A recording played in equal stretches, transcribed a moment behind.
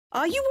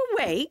Are you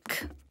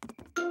awake?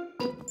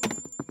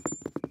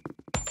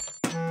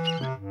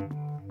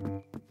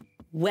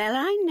 Well,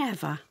 I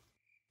never.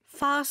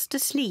 Fast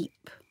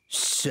asleep.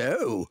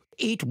 So,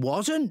 it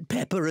wasn't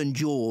Peppa and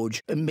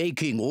George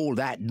making all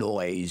that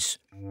noise.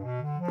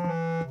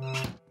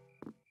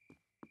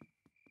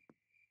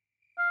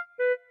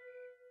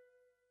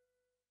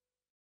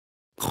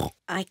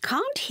 I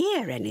can't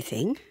hear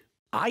anything.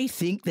 I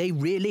think they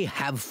really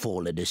have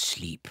fallen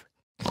asleep.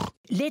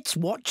 Let's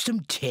watch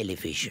some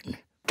television.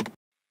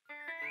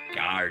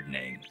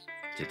 Gardening.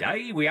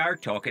 Today we are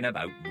talking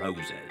about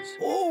roses.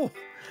 Oh,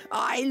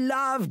 I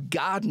love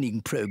gardening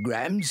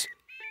programmes.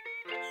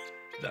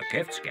 The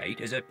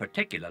giftsgate is a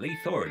particularly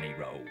thorny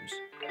rose.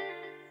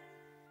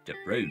 To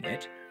prune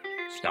it,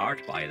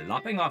 start by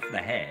lopping off the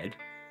head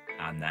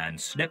and then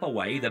snip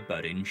away the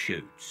budding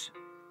shoots.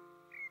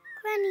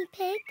 Granny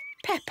Pig.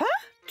 Peppa?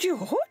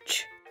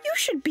 George? You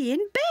should be in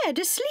bed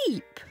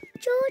asleep.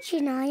 George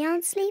and I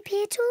aren't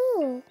sleepy at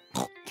all.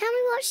 Can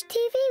we watch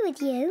TV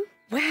with you?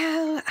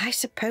 Well, I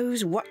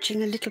suppose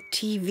watching a little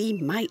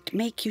TV might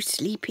make you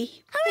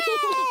sleepy.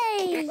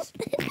 Hooray!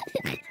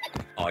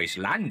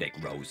 Icelandic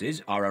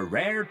roses are a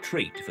rare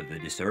treat for the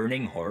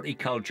discerning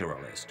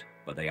horticulturalist,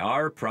 but they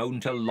are prone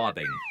to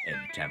lobbing in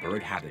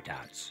temperate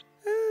habitats.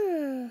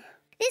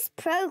 This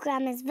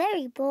programme is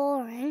very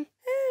boring.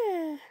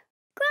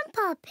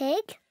 Grandpa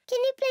Pig, can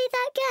you play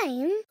that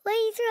game where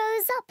you throw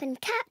us up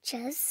and catch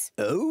us?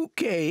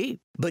 OK,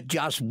 but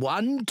just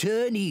one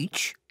turn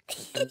each.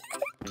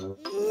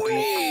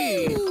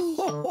 Whee!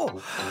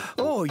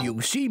 Oh,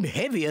 you seem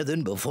heavier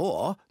than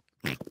before.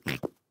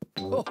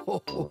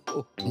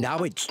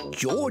 Now it's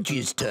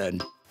George's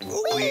turn.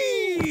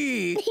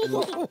 Whee!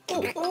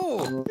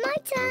 My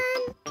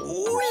turn.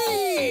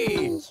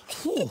 Whee!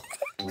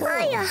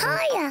 Higher,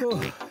 higher.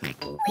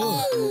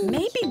 Whee!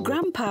 Maybe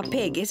Grandpa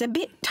Pig is a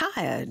bit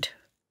tired.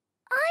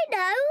 I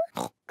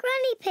know.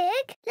 Granny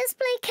Pig, let's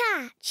play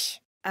catch.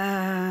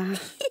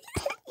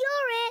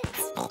 You're it.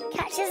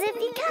 Catch us if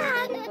you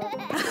can.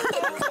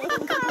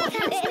 Can't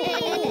catch me.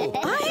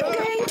 I'm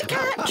going to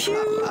catch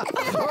you.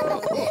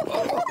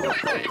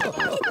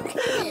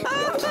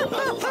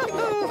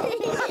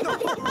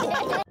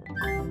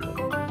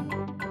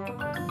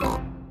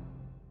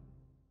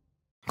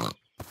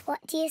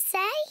 What do you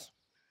say?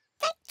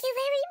 Thank you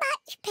very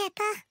much,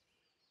 Peppa.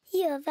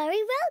 You're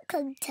very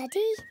welcome,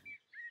 Teddy.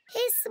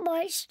 Here's some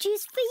orange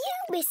juice for you,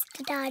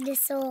 Mr.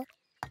 Dinosaur.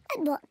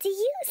 And what do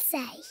you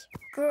say?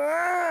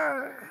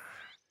 Grrr.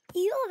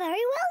 You're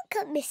very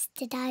welcome,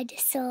 Mr.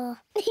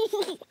 Dinosaur.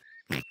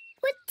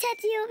 Would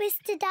Teddy or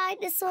Mr.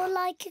 Dinosaur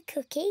like a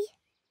cookie?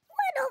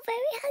 We're not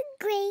very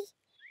hungry,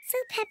 so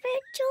Peppa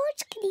and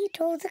George can eat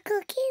all the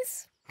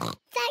cookies.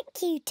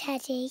 Thank you,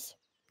 Teddy.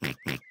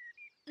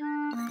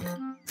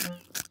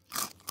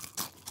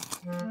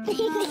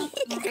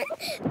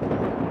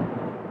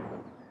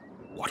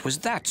 What was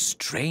that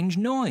strange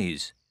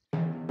noise?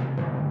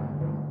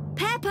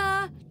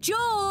 Peppa!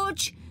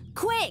 George!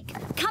 Quick!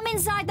 Come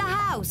inside the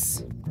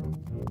house!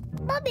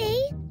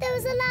 Mummy, there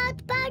was a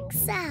loud bang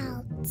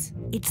sound.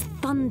 It's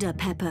thunder,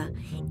 Peppa.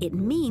 It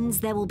means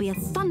there will be a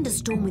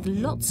thunderstorm with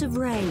lots of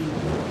rain.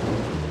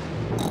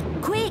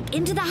 Quick,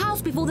 into the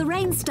house before the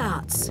rain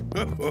starts.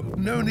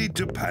 No need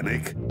to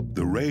panic.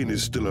 The rain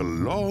is still a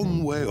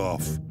long way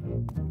off.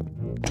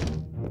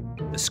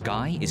 The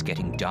sky is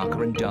getting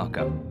darker and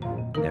darker.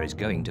 There is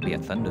going to be a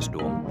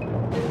thunderstorm.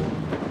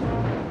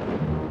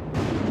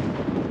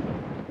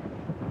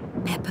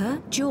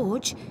 Peppa,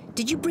 George,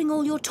 did you bring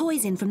all your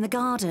toys in from the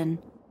garden?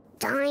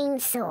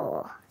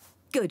 Dinosaur.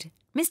 Good.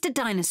 Mr.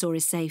 Dinosaur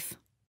is safe.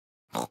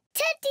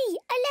 Teddy!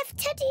 I left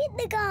Teddy in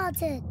the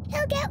garden.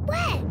 He'll get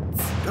wet.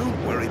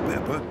 Don't worry,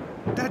 Peppa.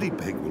 Daddy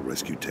Pig will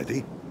rescue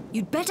Teddy.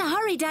 You'd better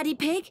hurry, Daddy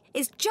Pig.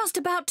 It's just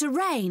about to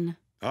rain.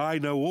 I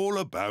know all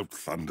about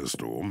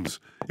thunderstorms.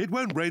 It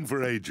won't rain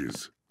for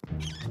ages.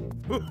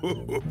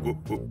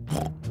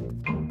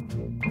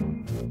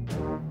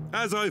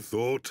 As I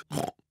thought.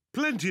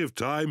 Plenty of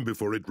time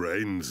before it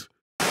rains.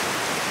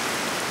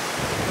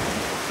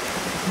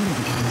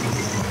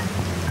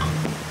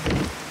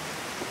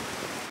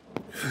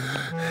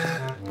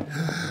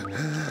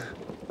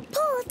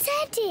 Poor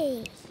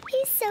Teddy.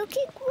 He's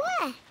soaking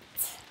wet.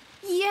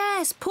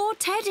 Yes, poor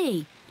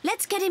Teddy.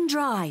 Let's get him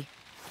dry.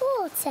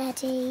 Poor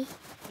Teddy.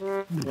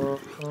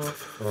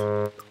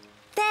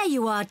 There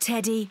you are,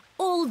 Teddy.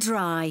 All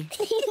dry.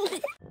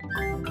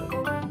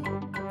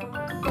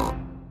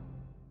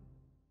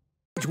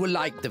 Will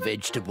like the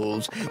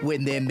vegetables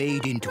when they're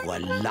made into a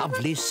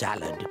lovely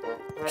salad.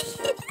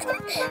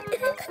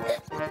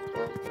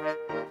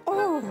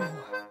 Oh,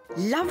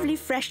 lovely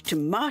fresh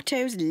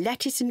tomatoes,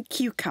 lettuce and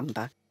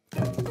cucumber.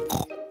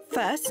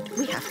 First,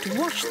 we have to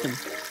wash them.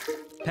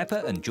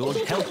 Peppa and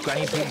George help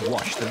Granny Pig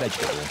wash the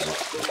vegetables.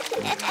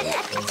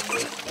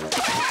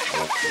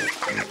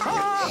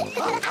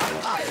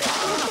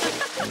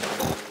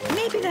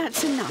 Maybe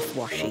that's enough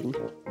washing.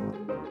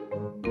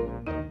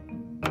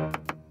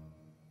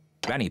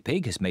 Granny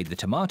Pig has made the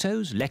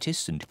tomatoes,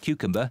 lettuce and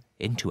cucumber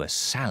into a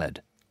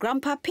salad.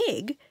 Grandpa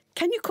Pig,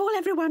 can you call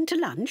everyone to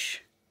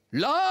lunch?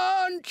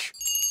 Lunch!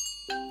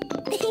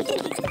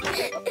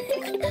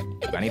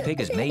 Granny Pig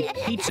has made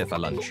pizza for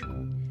lunch.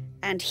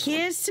 And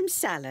here's some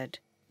salad,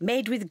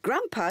 made with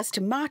Grandpa's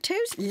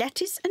tomatoes,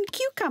 lettuce and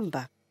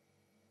cucumber.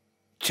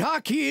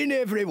 Tuck in,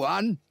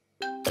 everyone.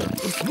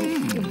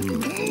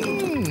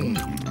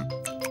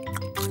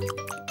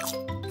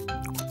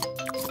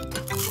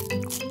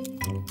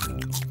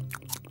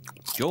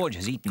 George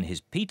has eaten his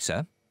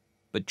pizza,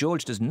 but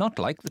George does not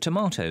like the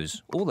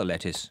tomatoes, or the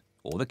lettuce,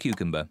 or the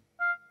cucumber.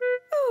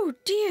 Oh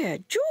dear,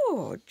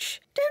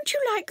 George, don't you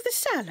like the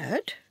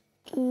salad?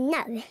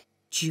 No.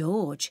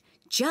 George,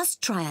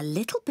 just try a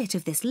little bit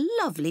of this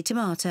lovely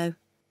tomato.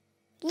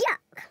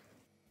 Yuck.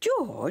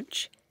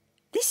 George,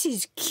 this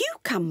is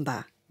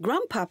cucumber.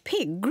 Grandpa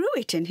Pig grew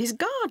it in his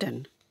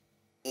garden.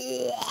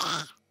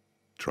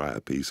 Try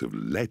a piece of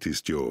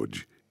lettuce,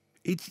 George.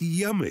 It's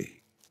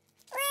yummy.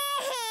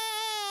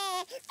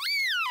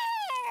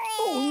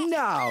 Oh,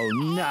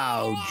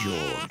 now,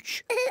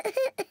 George.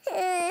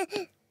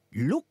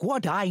 Look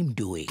what I'm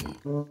doing.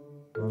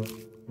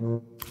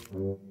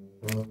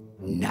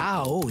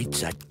 Now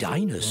it's a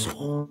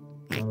dinosaur.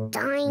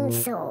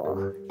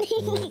 Dinosaur.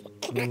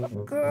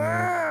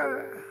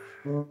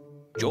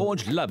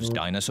 George loves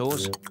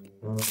dinosaurs.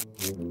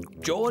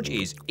 George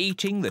is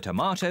eating the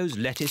tomatoes,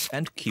 lettuce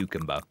and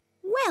cucumber.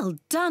 Well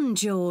done,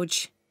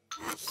 George.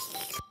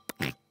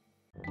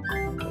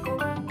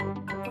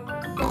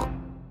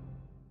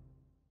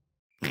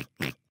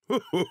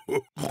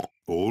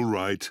 All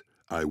right,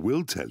 I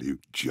will tell you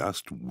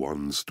just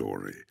one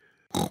story.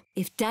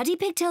 If Daddy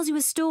Pig tells you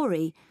a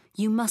story,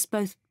 you must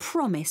both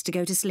promise to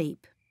go to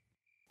sleep.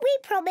 We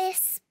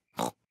promise.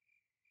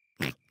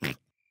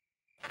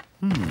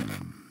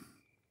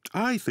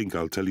 I think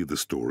I'll tell you the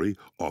story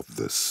of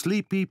the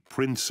Sleepy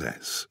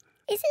Princess.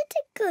 Is it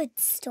a good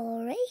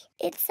story?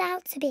 It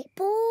sounds a bit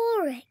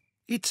boring.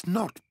 It's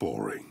not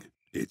boring.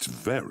 It's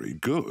very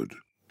good.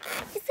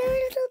 Is there a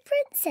little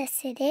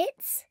princess in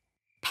it?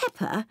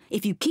 Peppa,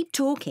 if you keep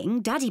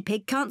talking, Daddy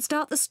Pig can't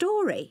start the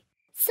story.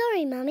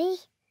 Sorry, Mummy.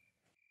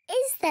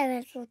 Is there a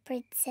little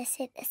princess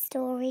in the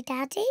story,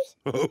 Daddy?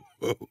 Oh,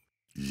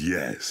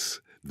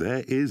 yes,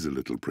 there is a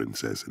little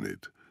princess in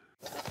it.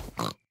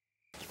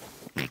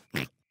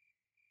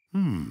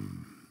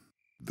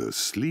 The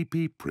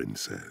Sleepy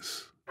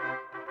Princess.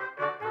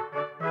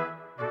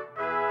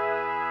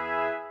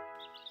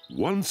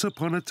 Once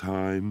upon a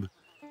time,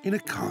 in a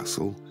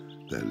castle,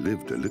 there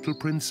lived a little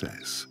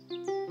princess.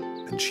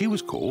 And she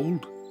was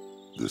called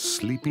the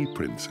Sleepy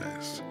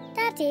Princess.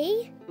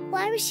 Daddy,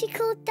 why was she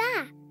called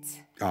that?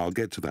 I'll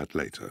get to that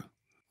later.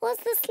 Was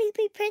the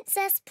Sleepy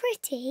Princess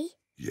pretty?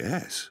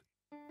 Yes,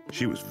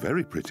 she was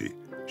very pretty.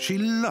 She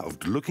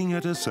loved looking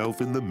at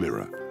herself in the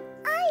mirror.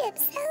 I am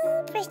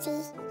so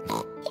pretty.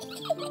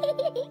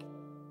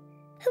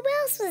 Who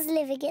else was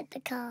living at the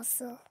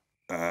castle?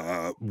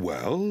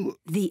 Well...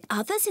 The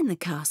others in the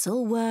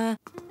castle were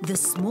the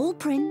small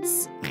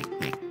prince,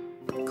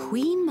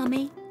 Queen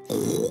Mummy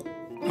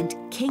and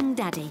King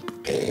Daddy.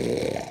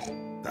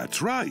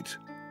 That's right.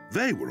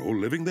 They were all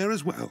living there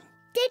as well.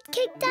 Did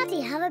King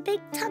Daddy have a big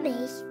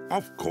tummy?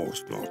 Of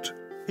course not.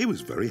 He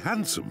was very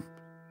handsome.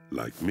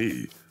 Like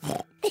me.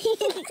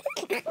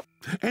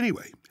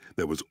 Anyway,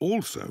 there was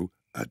also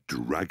a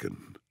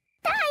dragon.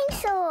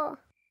 Dinosaur!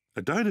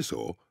 A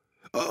dinosaur?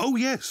 Oh,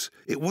 yes.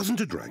 It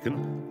wasn't a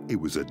dragon. It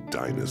was a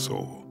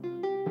dinosaur.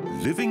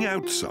 Living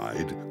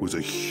outside was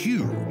a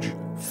huge,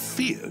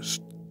 fierce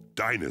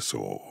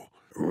dinosaur.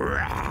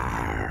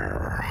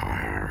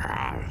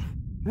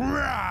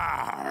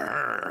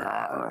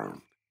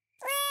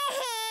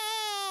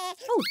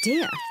 Oh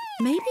dear,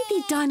 maybe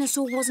the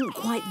dinosaur wasn't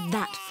quite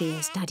that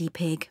fierce, Daddy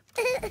Pig.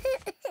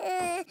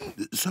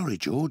 Sorry,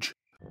 George.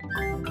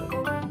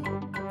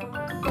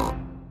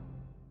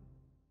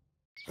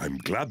 I'm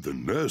glad the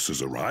nurse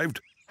has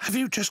arrived. Have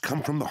you just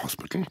come from the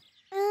hospital?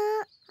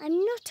 I'm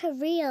not a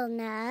real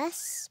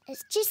nurse.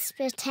 It's just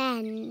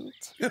pretend.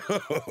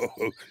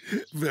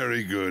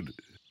 Very good.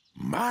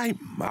 My.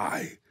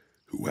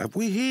 Who have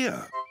we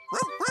here?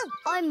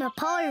 I'm a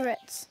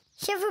pirate.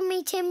 Shiver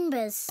me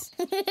timbers.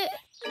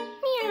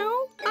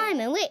 Meow. I'm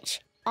a witch.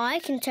 I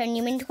can turn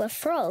you into a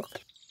frog.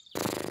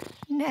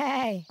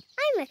 Nay.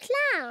 I'm a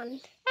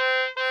clown.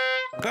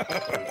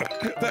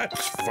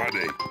 That's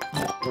funny.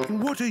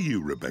 And what are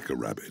you, Rebecca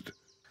Rabbit?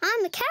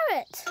 I'm a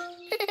carrot.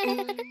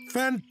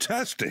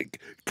 Fantastic.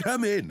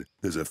 Come in.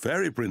 There's a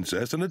fairy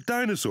princess and a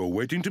dinosaur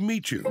waiting to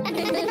meet you. Hello,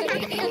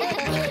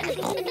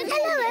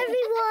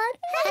 everyone.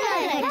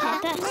 Hello,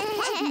 Peppa.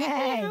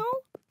 Nay.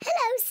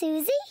 Hello,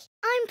 Susie.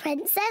 I'm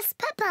Princess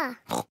Peppa.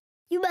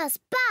 You must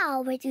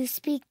bow when you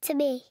speak to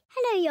me.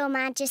 Hello, Your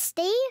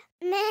Majesty.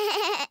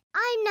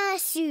 I'm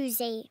Nurse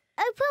Susie.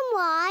 Open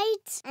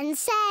wide and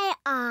say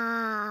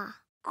ah.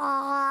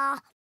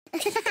 Ah.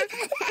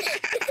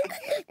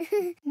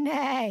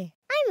 Nay.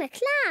 I'm a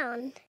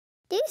clown.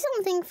 Do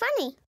something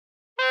funny.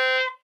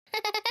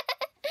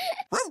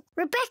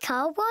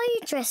 Rebecca, why are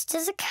you dressed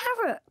as a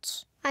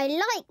carrot? I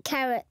like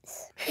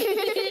carrots.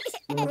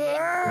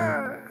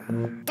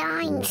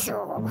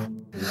 Dinosaur.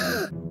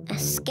 A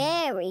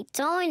scary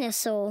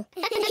dinosaur.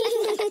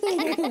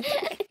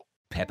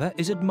 Peppa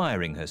is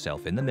admiring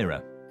herself in the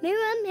mirror.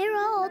 Mirror, mirror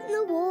on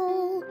the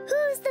wall,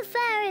 who's the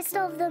fairest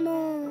of them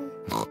all?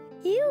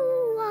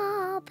 You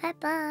are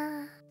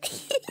Peppa.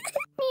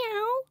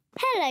 Meow.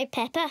 Hello,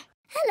 Peppa.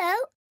 Hello,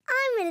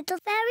 I'm a little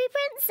fairy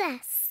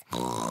princess.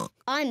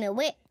 I'm a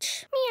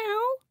witch.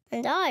 Meow.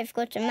 And I've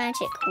got a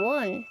magic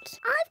wand.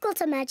 I've got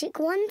a magic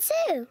wand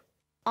too.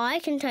 I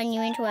can turn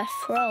you into a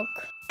frog.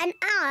 And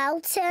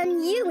I'll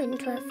turn you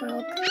into a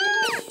frog.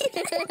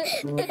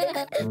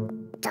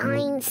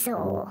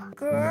 Dinosaur.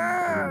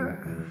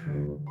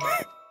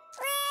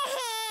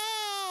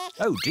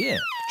 Oh dear,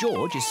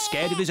 George is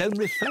scared of his own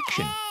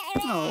reflection.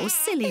 Oh,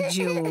 silly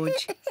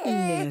George.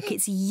 Look,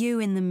 it's you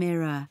in the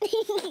mirror.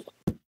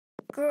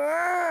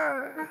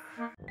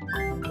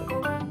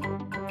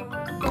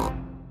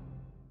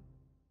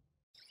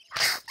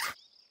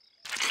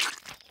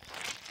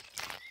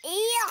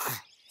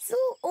 Yuck! So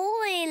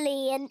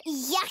oily and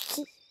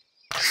yucky.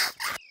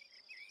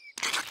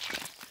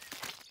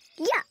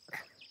 Yuck!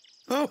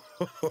 Oh,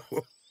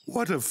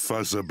 what a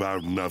fuss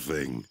about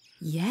nothing.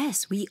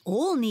 Yes, we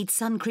all need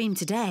sun cream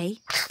today.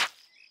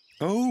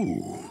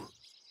 Oh.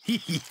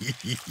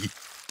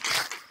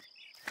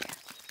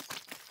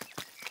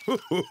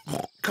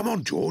 Come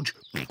on, George.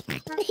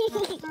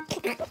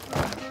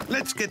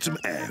 Let's get some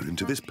air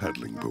into this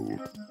paddling pool.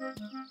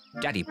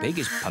 Daddy Pig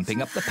is pumping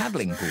up the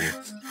paddling pool.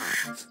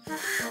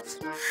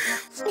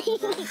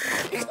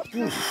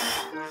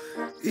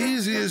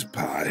 Easy as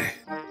pie.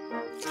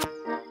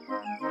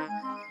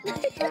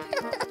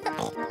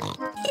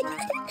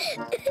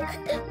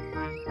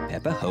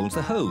 Peppa holds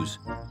the hose.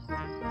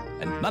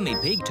 And Mummy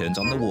Pig turns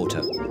on the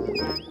water.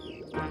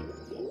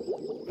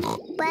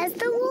 Where's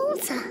the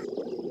water?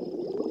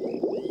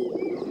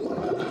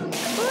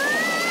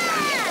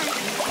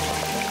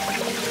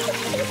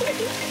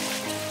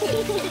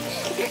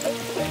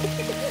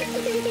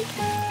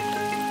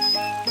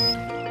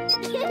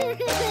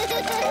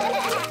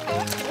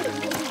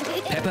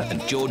 Peppa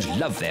and George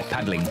love their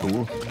paddling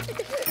pool.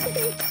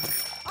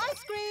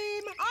 Ice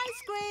cream!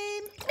 Ice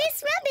cream!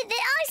 Miss Rabbit,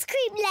 the ice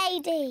cream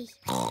lady.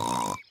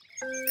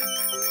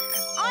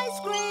 Ice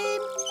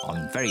cream!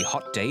 On very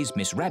hot days,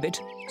 Miss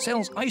Rabbit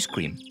sells ice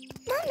cream.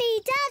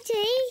 Mummy,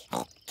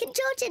 Daddy, can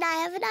George and I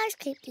have an ice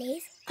cream,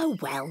 please? Oh,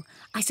 well,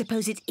 I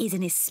suppose it is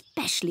an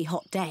especially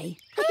hot day.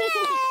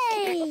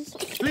 Hooray!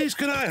 Please,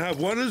 can I have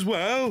one as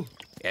well?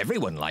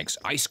 Everyone likes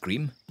ice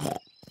cream.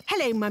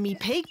 Hello, Mummy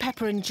Pig,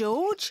 Peppa and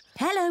George.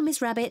 Hello,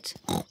 Miss Rabbit.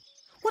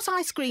 What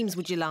ice creams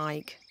would you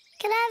like?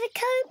 Can I have a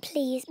cone,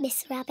 please,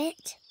 Miss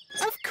Rabbit?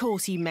 Of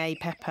course you may,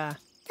 Peppa.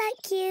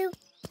 Thank you.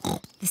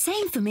 The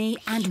same for me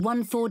and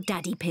one for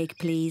Daddy Pig,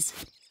 please.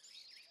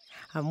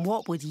 And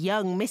what would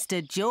young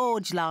Mr.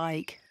 George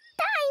like?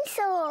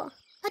 Dinosaur.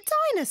 A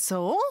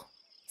dinosaur?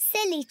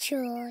 Silly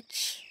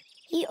George.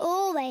 He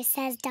always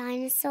says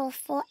dinosaur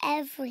for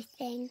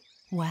everything.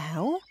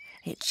 Well,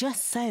 it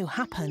just so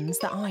happens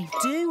that I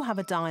do have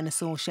a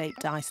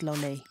dinosaur-shaped ice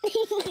lolly.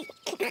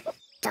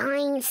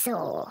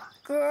 Dinosaur.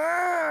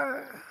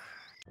 Grrr.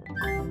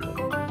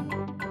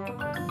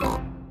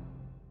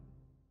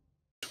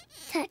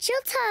 Touch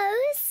your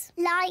toes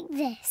like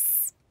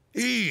this.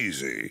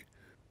 Easy.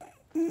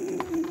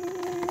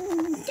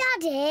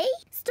 Daddy,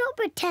 stop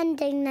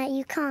pretending that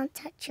you can't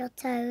touch your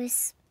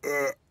toes.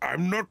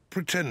 I'm not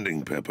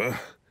pretending, Peppa.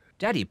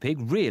 Daddy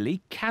Pig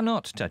really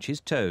cannot touch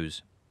his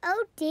toes.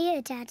 Oh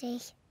dear,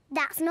 Daddy.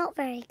 That's not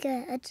very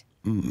good.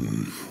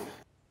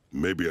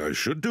 Maybe I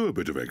should do a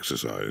bit of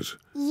exercise.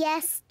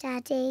 Yes,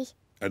 Daddy.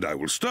 And I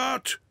will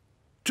start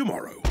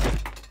tomorrow.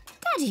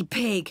 Daddy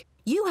Pig,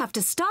 you have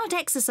to start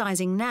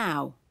exercising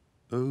now.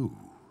 Oh.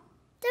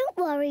 Don't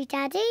worry,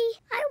 Daddy.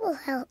 I will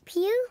help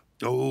you.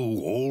 Oh,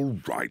 all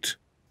right.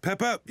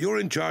 Peppa, you're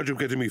in charge of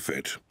getting me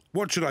fit.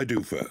 What should I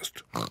do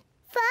first?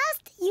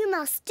 First, you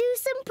must do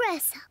some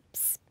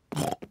press-ups.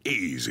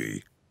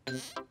 Easy.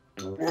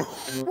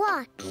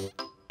 1,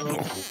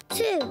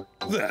 2.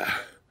 There.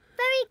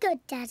 Very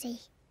good,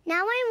 Daddy.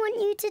 Now I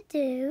want you to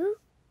do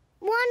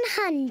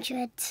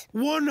 100.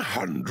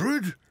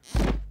 100?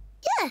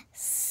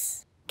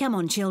 Yes. Come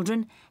on,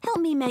 children.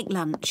 Help me make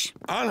lunch.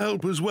 I'll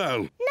help as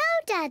well. No,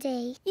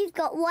 Daddy. You've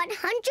got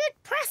 100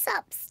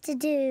 press-ups to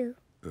do.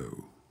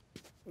 Oh.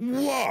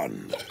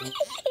 1,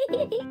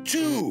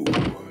 2,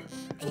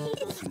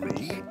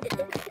 3,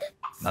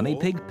 Mummy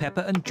Pig,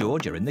 Peppa and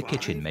George are in the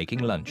kitchen making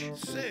lunch.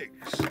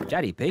 6,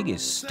 Daddy Pig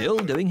is still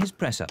doing his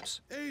press-ups.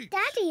 8,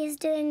 Daddy is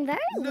doing very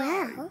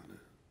well.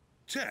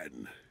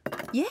 10,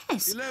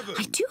 Yes, 11.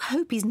 I do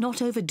hope he's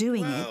not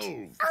overdoing 12,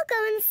 it. I'll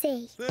go and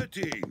see.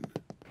 13,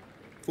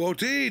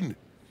 14,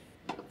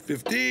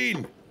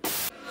 15,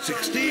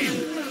 16,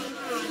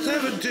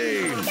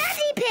 17.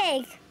 Daddy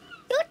Pig,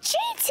 you're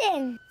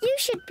cheating. You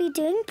should be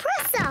doing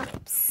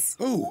press-ups.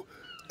 Oh,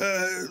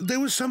 there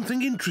was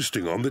something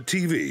interesting on the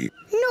TV.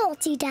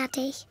 Naughty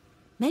Daddy.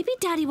 Maybe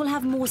Daddy will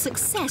have more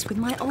success with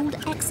my old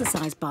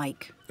exercise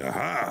bike.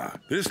 Aha!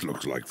 This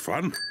looks like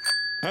fun.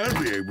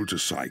 I'll be able to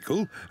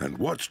cycle and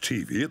watch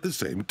TV at the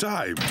same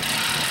time.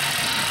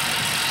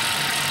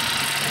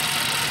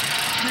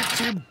 It's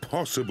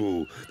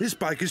impossible. This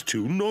bike is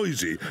too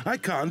noisy. I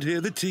can't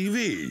hear the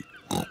TV.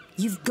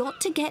 You've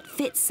got to get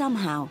fit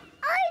somehow.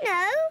 I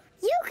know.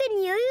 You can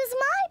use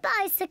my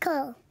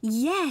bicycle.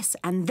 Yes,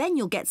 and then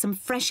you'll get some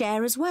fresh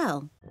air as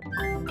well.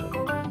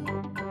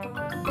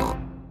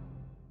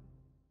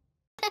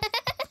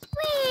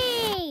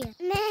 Whee!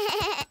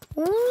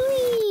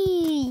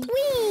 Whee!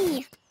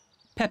 Whee!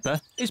 Peppa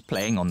is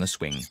playing on the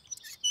swing.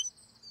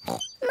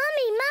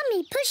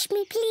 Mummy, push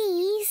me,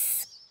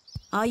 please.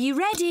 Are you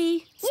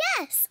ready?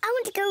 Yes, I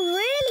want to go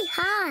really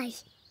high.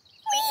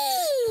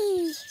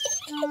 Whee!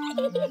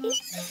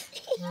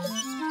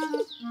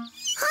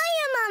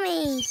 Hiya,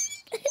 Mummy.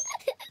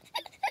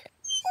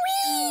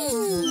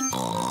 Whee!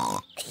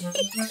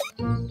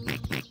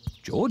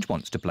 George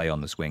wants to play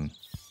on the swing.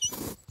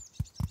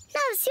 Now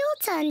it's your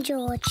turn,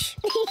 George.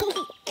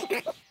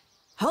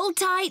 Hold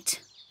tight.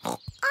 I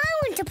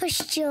want to push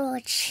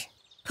George.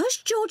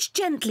 Push George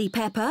gently,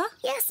 Peppa.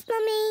 Yes,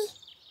 Mummy.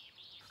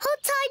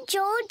 Hold tight,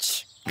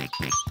 George.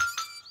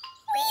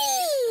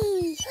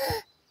 Whee!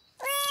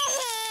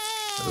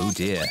 Oh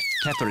dear,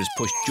 Peppa has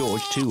pushed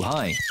George too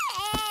high.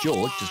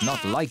 George does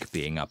not like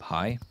being up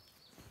high.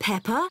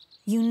 Peppa,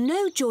 you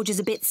know George is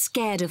a bit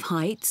scared of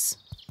heights.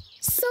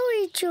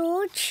 Sorry,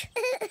 George.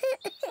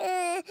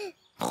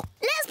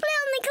 Let's play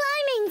on the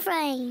climbing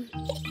frame.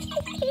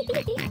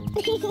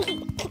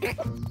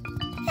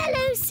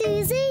 Hello,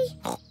 Susie.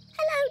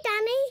 Hello,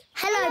 Danny.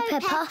 Hello,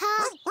 Peppa.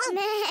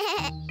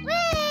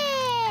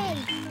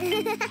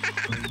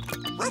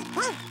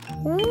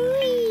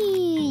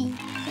 Whee!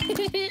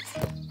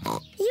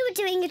 You were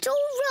doing it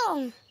all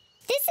wrong.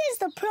 This is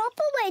the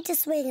proper way to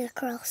swing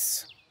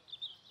across.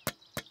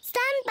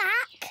 Stand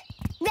back.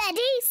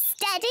 Ready,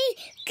 steady,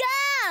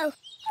 go!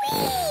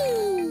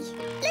 Whee!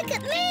 Look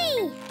at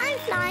me! I'm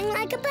flying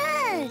like a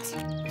bird.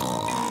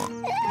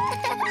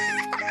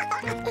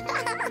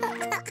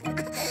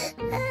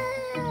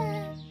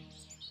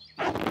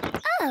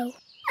 Oh,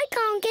 I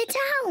can't get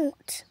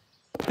out.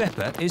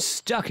 Peppa is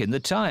stuck in the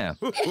tyre.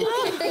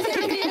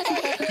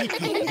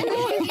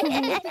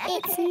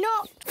 It's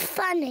not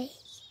funny.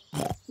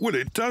 Well,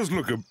 it does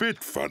look a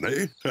bit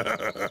funny.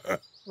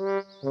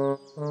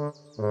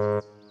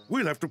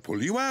 We'll have to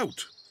pull you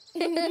out.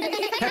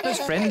 Peppa's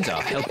friends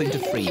are helping to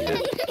free her.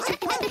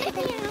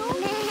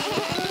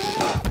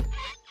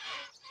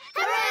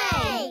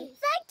 Hooray!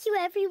 Thank you,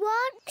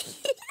 everyone.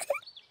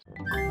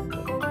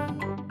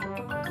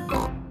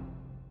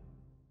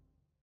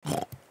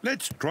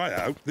 Let's try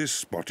out this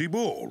spotty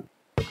ball.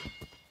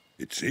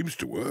 It seems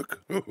to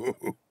work.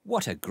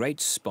 What a great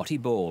spotty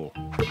ball.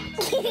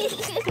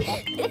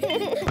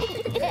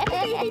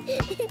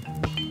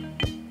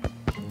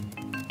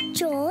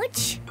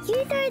 George,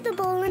 you throw the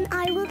ball and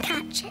I will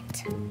catch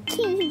it.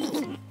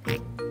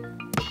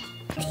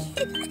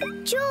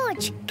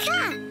 George,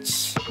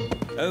 catch!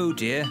 Oh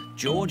dear,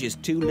 George is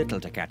too little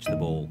to catch the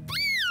ball.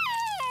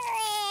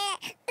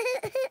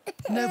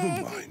 Never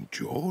mind,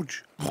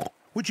 George.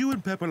 Would you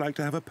and Peppa like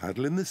to have a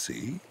paddle in the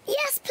sea?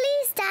 Yes,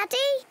 please,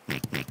 Daddy.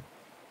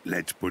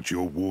 Let's put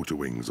your water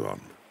wings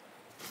on.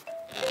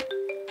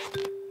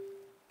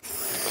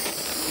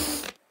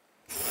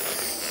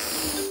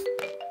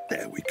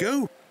 There we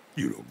go.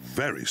 You look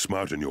very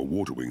smart in your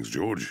water wings,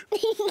 George.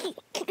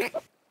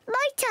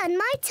 My turn,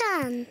 my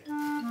turn.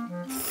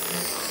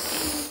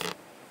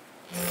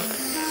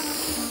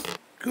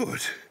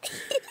 Good.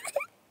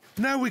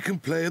 Now we can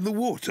play in the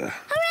water.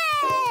 Hooray!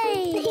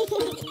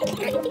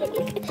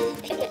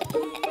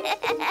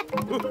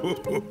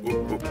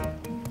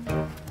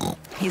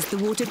 Is the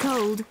water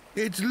cold?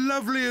 It's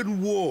lovely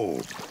and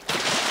warm.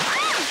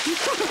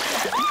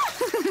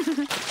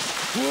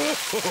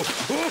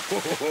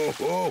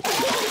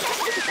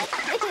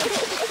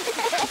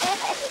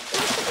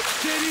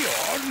 Steady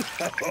on.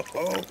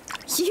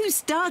 You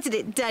started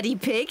it, Daddy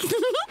Pig.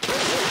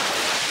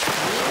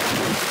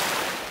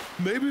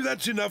 Maybe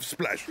that's enough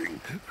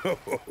splashing. Whee!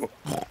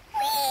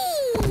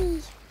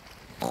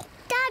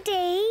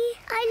 Daddy,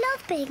 I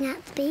love being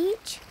at the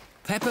beach.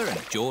 Peppa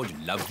and George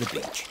love the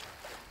beach.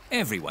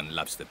 Everyone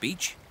loves the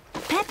beach.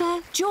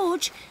 Peppa,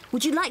 George,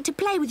 would you like to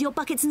play with your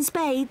buckets and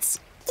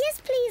spades?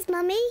 Yes, please,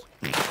 Mummy.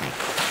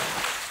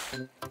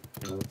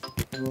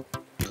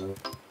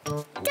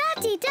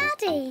 Daddy,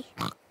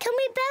 can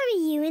we bury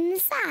you in the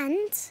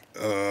sand?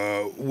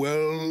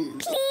 Well...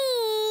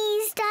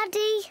 Please,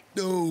 Daddy.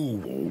 Oh,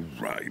 all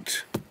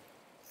right.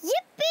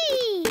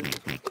 Yippee!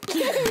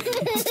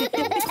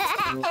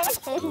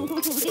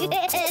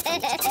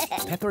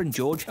 Peppa and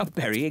George are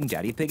burying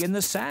Daddy Pig in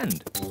the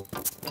sand.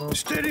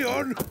 Steady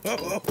on.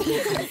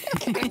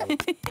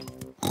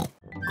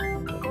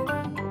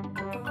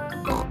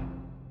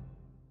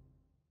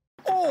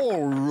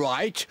 All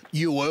right,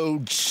 you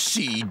old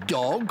sea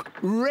dog.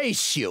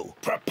 Race you.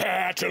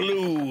 Prepare to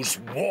lose,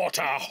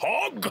 water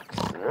hog.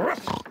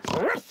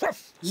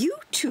 You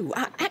two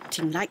are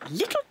acting like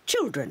little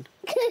Children,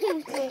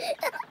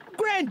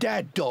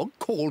 Grandad Dog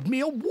called me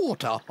a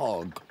water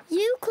hog.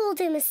 You called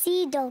him a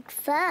sea dog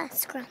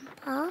first,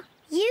 Grandpa.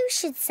 You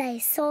should say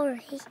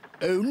sorry.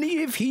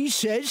 Only if he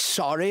says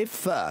sorry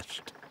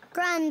first.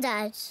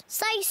 Grandad,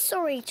 say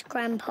sorry to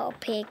Grandpa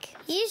Pig.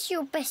 He's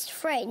your best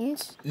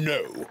friend.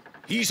 No,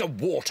 he's a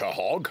water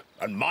hog,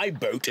 and my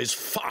boat is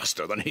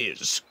faster than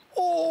his.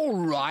 All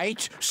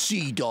right,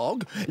 Sea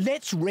Dog,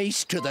 let's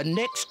race to the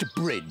next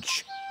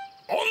bridge.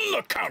 On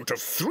the count of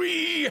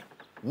 3...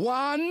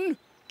 1,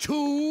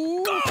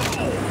 2... Go!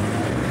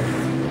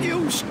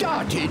 You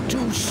started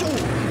too soon.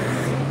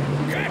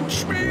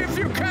 Catch me if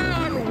you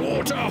can,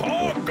 water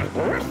hog!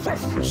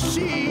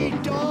 Sea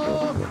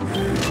Dog!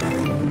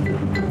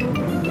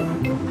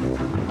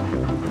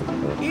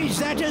 Is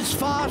that as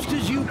fast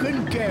as you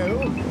can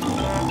go?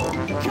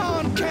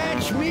 Can't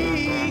catch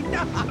me!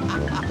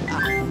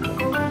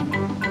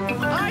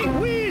 I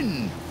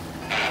win!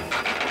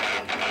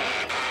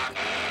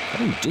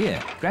 Oh dear,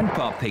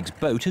 Grandpa Pig's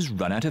boat has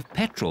run out of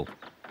petrol.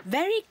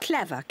 very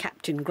clever,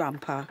 Captain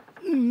Grandpa.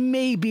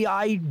 Maybe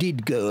I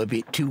did go a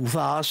bit too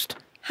fast.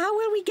 How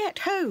will we get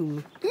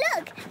home?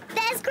 Look,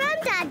 there's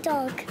Grandad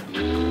Dog.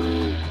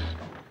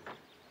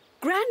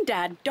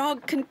 Grandad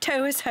Dog can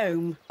tow us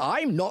home.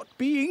 I'm not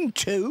being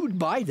towed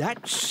by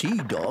that sea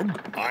dog.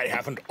 I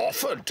haven't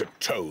offered to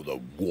tow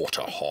the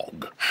water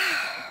hog.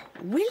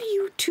 Will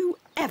you two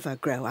ever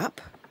grow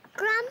up?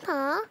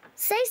 Grandpa,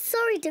 say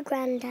sorry to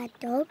Grandad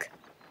Dog.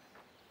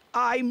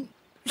 I'm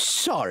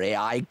sorry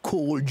I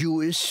called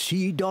you a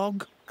sea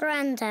dog.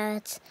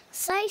 Grandad,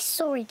 say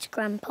sorry to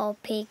Grandpa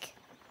Pig.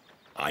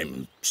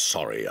 I'm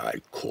sorry I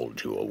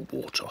called you a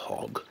water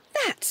hog.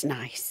 That's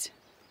nice.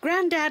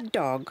 Grandad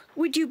Dog,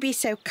 would you be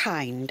so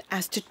kind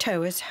as to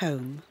tow us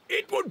home?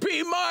 It would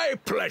be my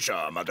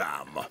pleasure,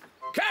 madame.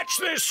 Catch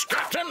this,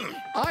 Captain!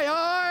 Aye,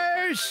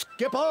 aye,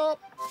 skipper.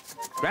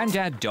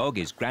 Grandad Dog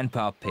is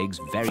Grandpa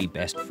Pig's very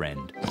best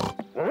friend.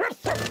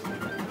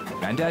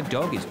 Grandad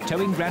Dog is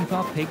towing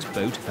Grandpa Pig's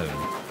boat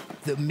home.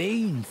 The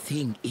main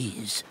thing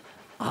is,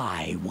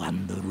 I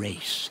won the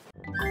race.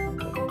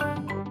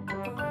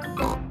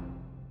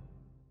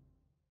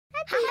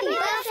 Happy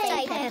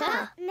birthday,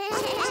 Peppa.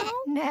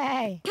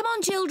 Nay. Come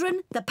on,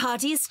 children. The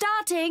party is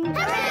starting.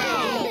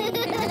 Hooray!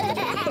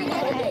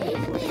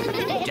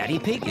 Daddy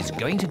Pig is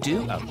going to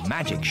do a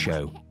magic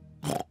show.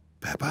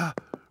 Peppa,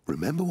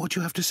 remember what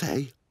you have to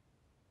say.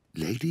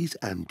 Ladies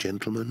and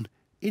gentlemen,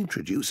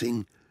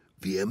 introducing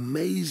the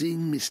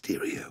amazing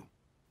Mysterio.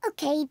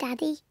 OK,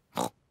 Daddy.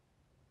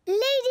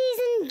 Ladies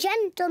and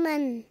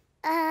gentlemen,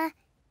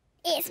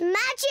 it's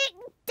Magic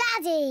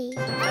Daddy.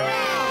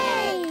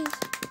 Hooray!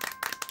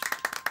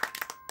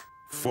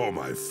 For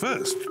my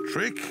first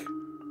trick,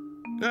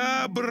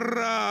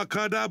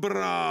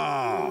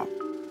 abracadabra!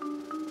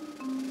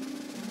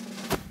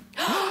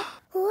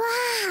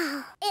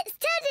 Wow! It's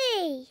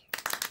Teddy!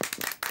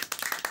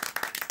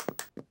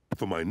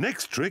 For my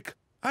next trick,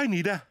 I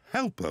need a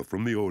helper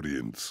from the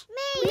audience.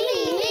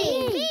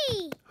 Me!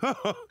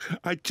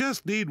 I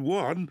just need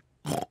one.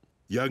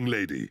 Young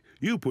lady,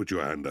 you put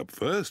your hand up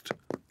first.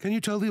 Can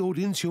you tell the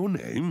audience your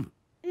name?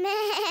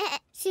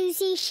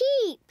 Susie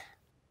Sheep.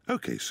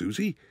 OK,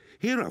 Susie,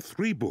 here are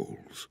 3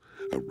 balls.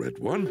 A red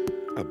one,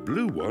 a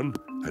blue one,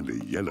 and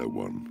a yellow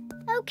one.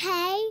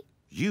 OK.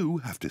 You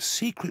have to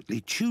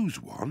secretly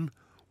choose one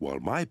while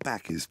my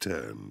back is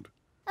turned.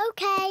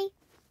 OK.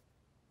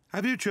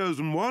 Have you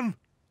chosen one?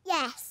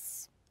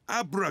 Yes.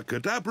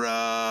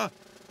 Abracadabra!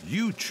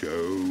 You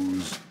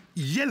chose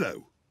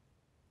yellow.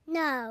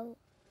 No.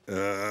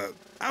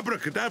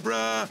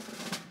 Abracadabra,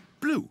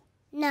 blue.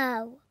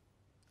 No.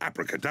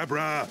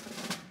 Abracadabra,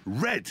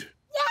 red.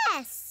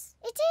 Yes,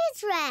 it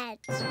is red.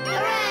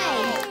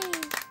 Hooray!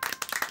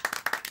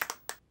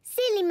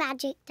 Silly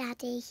Magic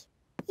Daddy.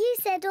 You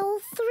said all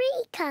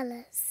 3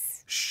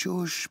 colours.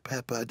 Shush,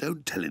 Peppa,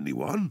 don't tell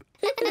anyone.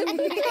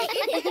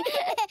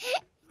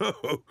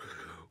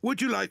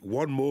 Would you like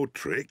one more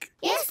trick?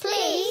 Yes,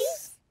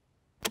 please.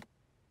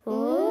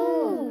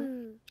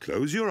 Ooh.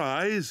 Close your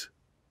eyes.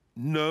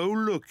 No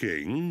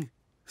looking.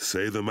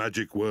 Say the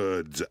magic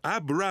words,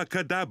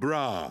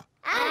 abracadabra.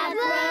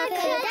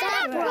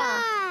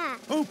 Abracadabra!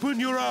 Open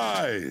your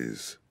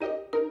eyes.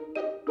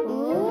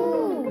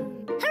 Ooh.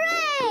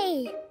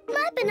 Hooray!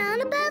 My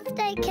banana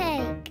birthday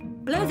cake.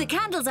 Blow the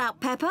candles out,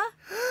 Peppa.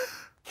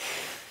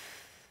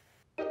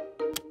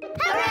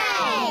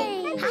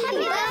 Hooray!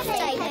 Happy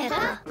birthday,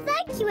 Peppa.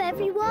 Thank you,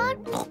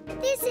 everyone.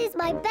 This is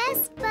my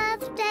best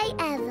birthday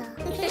ever.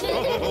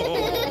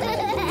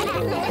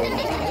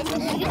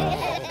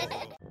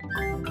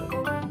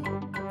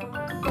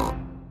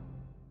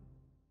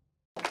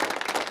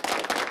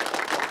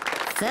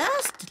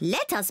 First,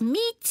 let us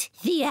meet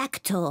the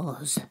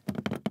actors.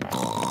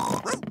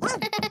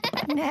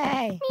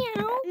 Nay.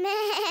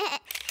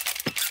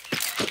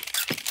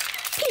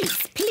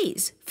 Please,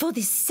 please, for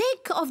the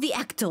sake of the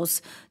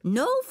actors,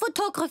 no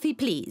photography,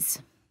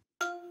 please.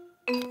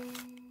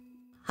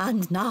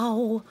 And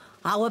now,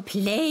 our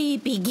play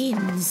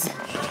begins.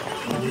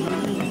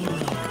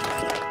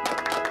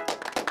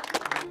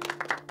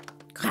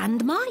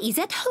 Grandma is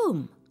at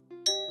home.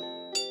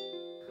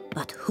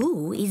 But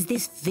who is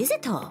this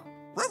visitor?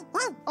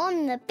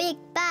 I'm the big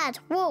bad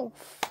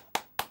wolf.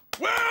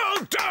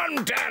 Well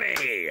done,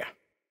 Danny!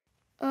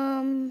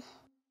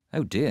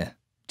 Oh dear,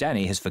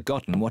 Danny has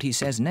forgotten what he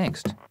says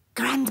next.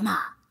 Grandma,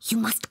 you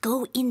must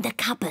go in the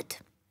cupboard.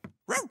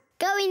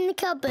 Go in the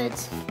cupboard.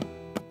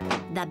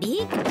 The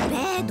big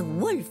bad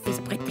wolf is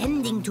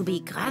pretending to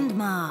be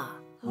Grandma.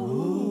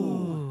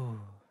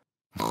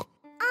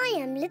 I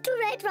am Little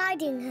Red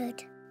Riding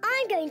Hood.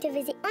 I'm going to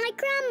visit my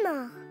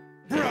grandma.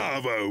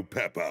 Bravo,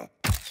 Peppa.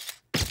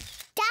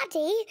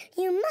 Daddy,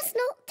 you must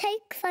not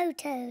take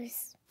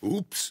photos.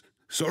 Oops.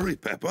 Sorry,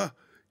 Peppa.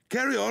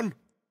 Carry on.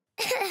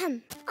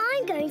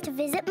 I'm going to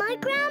visit my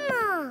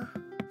grandma.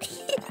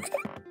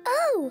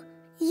 Oh,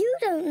 you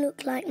don't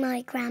look like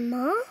my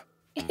grandma.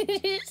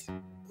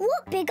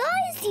 What big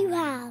eyes you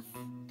have.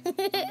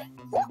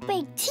 What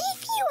big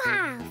teeth you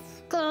have.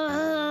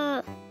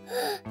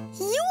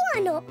 You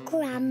are not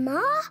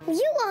Grandma.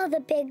 You are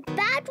the big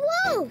bad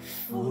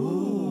wolf.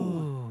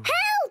 Ooh.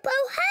 Help!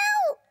 Oh,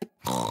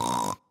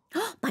 help!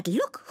 But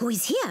look who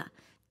is here.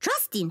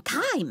 Just in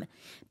time.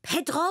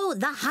 Pedro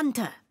the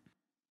Hunter.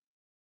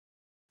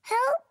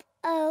 Help!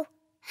 Oh,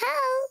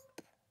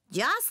 help!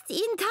 Just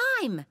in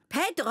time.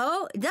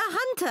 Pedro the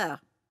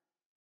Hunter.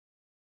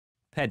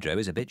 Pedro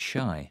is a bit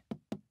shy.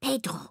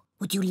 Pedro,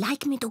 would you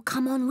like me to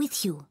come on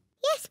with you?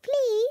 Yes,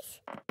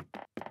 please.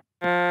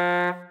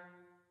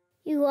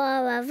 You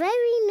are a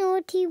very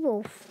naughty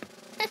wolf.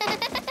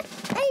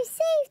 I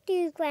saved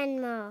you,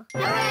 Grandma.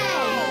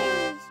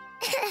 Hooray!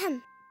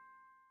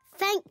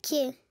 Thank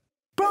you.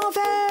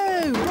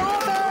 Bravo!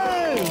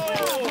 Bravo!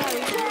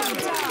 Well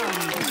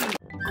done.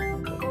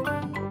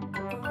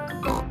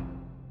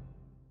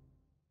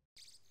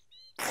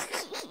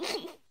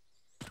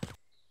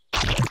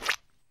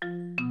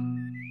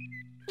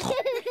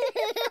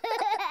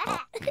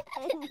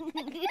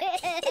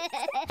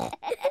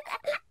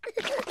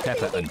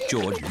 Peppa and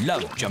George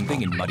love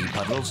jumping in muddy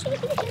puddles.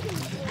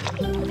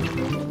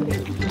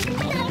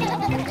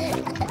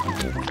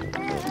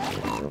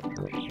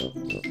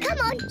 Come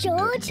on,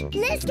 George.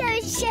 Let's go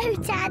and show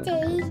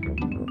Daddy.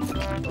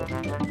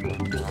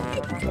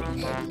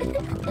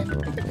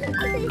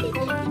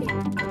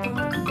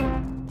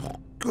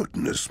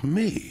 Goodness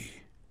me.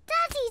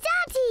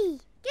 Daddy!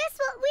 Guess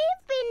what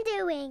we've been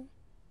doing?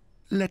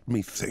 Let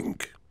me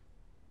think.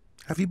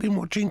 Have you been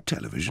watching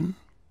television?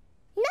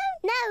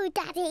 No,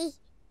 Daddy.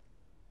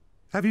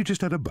 Have you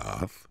just had a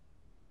bath?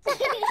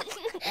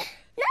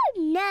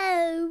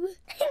 No.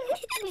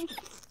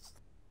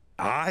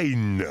 I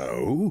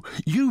know.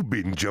 You've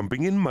been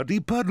jumping in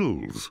muddy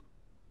puddles.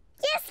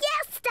 Yes,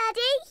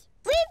 Daddy.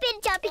 We've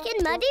been jumping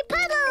in muddy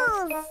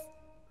puddles.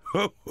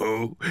 Ho,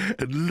 ho.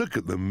 And look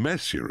at the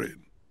mess you're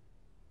in.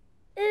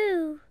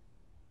 Ooh.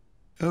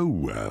 Oh,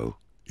 well,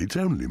 it's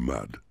only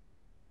mud.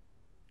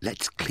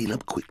 Let's clean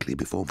up quickly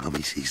before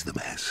Mummy sees the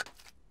mess.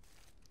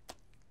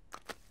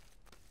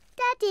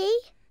 Daddy,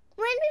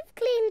 when we've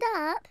cleaned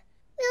up,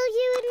 will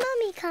you and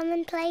Mummy come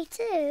and play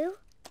too?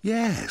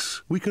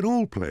 Yes, we can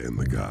all play in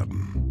the garden.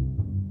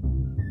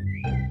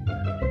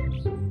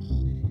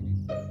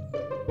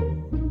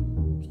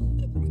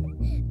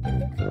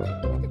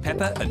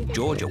 Peppa and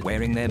George are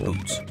wearing their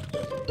boots.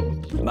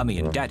 Mummy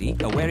and Daddy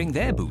are wearing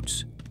their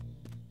boots.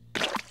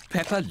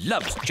 Peppa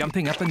loves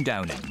jumping up and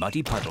down in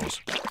muddy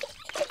puddles.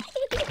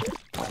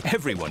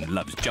 Everyone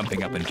loves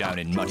jumping up and down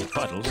in muddy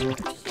puddles.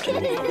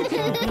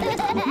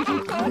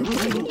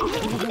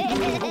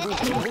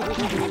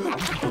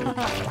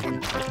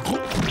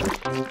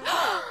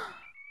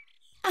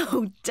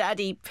 Oh,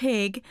 Daddy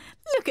Pig,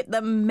 look at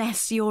the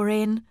mess you're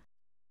in.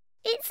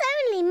 It's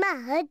only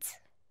mud.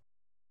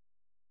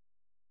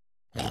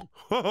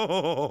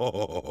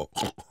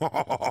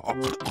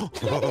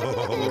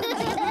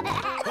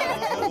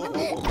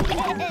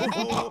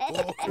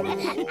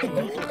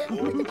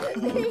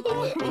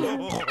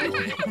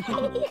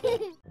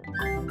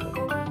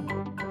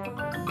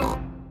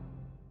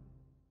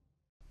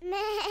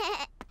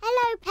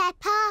 Hello,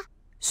 Peppa.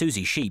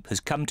 Susie Sheep has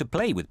come to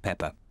play with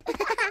Peppa.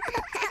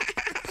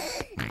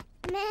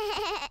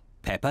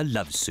 Peppa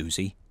loves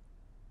Susie.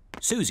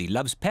 Susie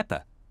loves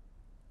Peppa.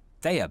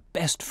 They are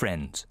best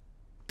friends.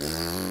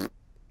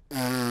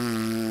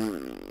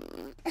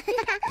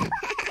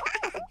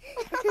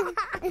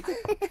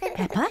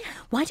 Peppa,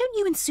 why don't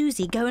you and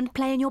Susie go and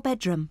play in your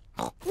bedroom?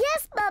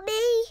 Yes,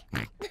 Mummy.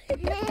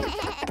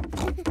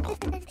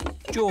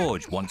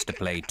 George wants to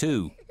play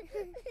too.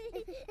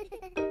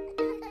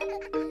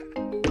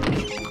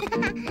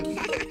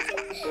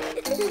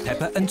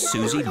 Peppa and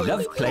Susie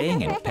love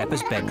playing in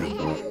Peppa's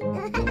bedroom.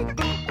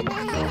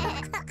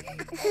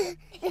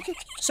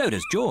 So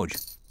does George.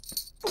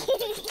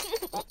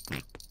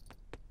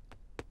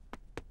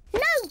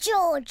 No,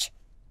 George.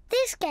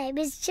 This game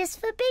is just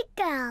for big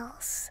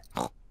girls.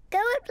 Go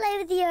and play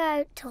with your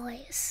own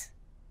toys.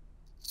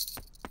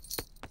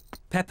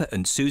 Peppa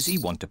and Susie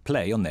want to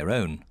play on their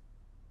own.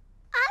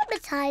 I'm a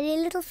tiny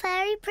little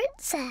fairy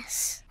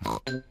princess.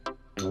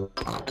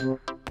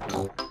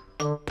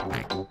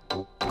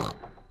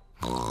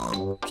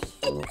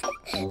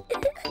 Hello,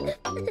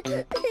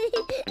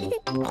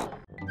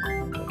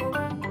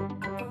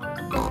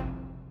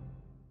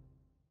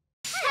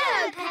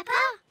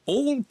 Peppa.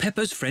 All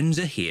Peppa's friends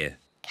are here.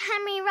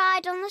 Can we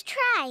ride on the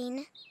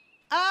train?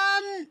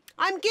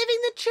 I'm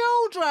giving the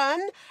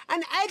children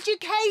an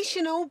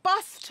educational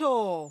bus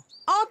tour.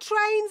 Are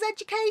trains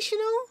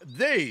educational?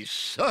 They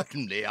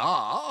certainly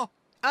are.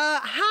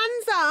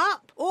 Hands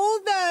up, all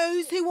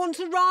those who want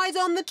to ride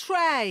on the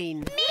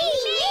train.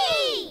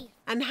 Me!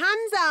 And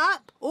hands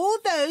up, all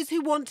those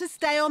who want to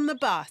stay on the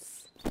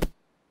bus.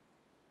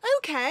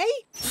 OK.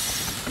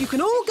 You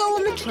can all go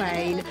on the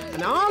train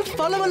and I'll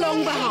follow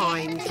along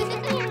behind.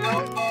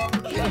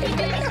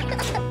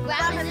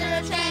 Grandpa's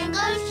little train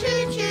goes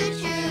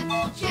choo-choo-choo,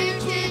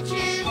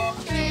 choo-choo-choo,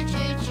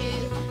 choo-choo-choo.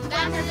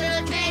 Grandpa's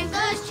little train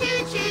goes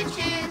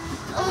choo-choo-choo,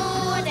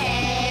 all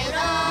day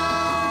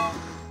long.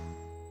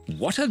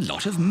 What a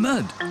lot of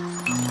mud.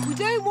 We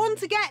don't want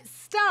to get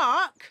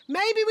stuck.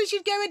 Maybe we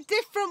should go a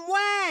different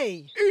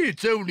way.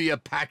 It's only a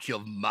patch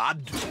of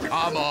mud.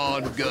 Come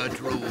on,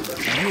 Gertrude.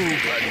 You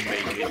can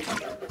make it.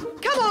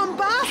 Come on,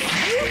 bus.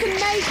 You can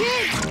make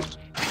it.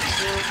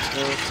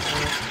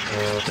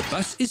 The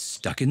bus is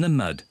stuck in the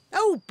mud.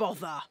 Oh,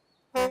 bother.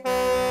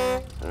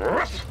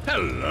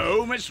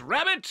 Hello, Miss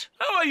Rabbit.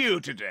 How are you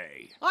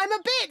today? I'm a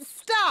bit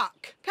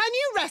stuck. Can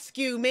you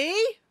rescue me?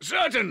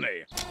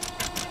 Certainly.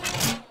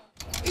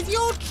 Is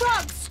your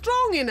truck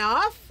strong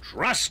enough?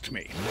 Trust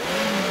me.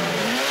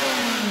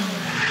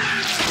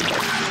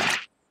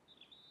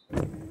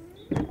 Did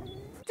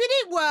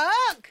it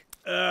work?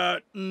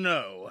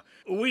 No.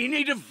 We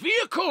need a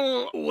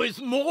vehicle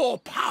with more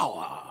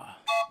power.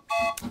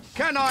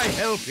 Can I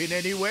help in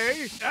any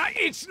way?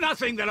 It's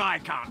nothing that I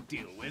can't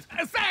deal with.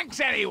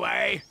 Thanks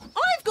anyway.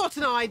 I've got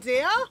an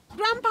idea.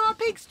 Grandpa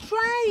Pig's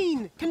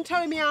train can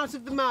tow me out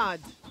of the mud.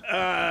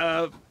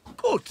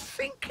 Good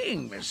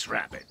thinking, Miss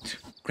Rabbit.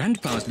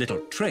 Grandpa's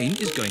little train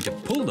is going to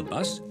pull the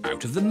bus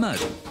out of the mud.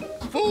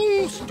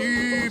 Full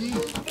steam.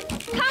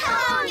 Come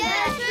on,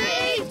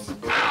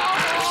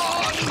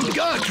 Gertrude!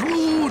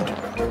 Gertrude!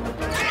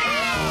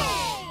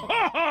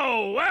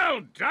 Oh,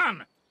 well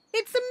done.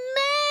 It's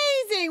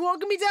amazing what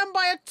can be done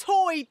by a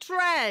toy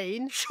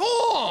train.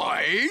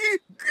 Toy?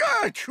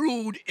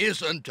 Gertrude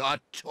isn't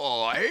a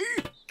toy.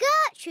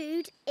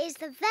 Gertrude is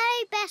the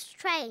very best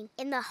train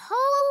in the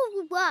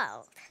whole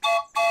world.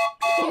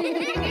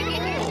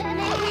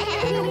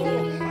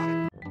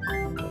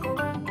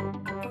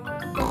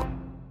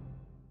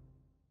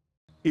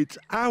 It's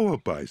our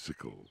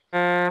bicycle.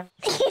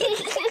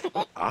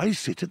 I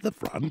sit at the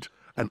front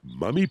and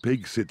Mummy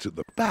Pig sits at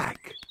the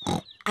back.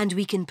 And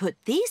we can put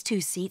these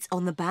two seats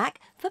on the back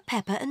for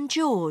Peppa and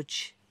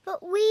George.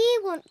 But we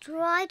want to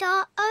ride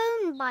our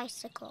own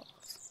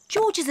bicycles.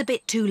 George is a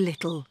bit too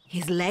little.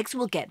 His legs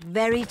will get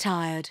very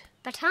tired.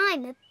 But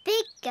I'm a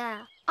big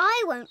girl.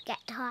 I won't get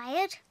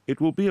tired.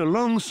 It will be a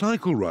long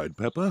cycle ride,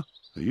 Peppa.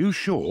 Are you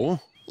sure?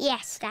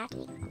 Yes,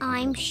 Daddy,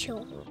 I'm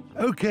sure.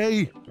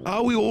 OK,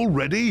 are we all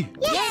ready?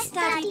 Yes,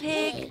 Daddy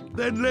Pig.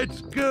 Then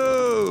let's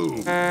go!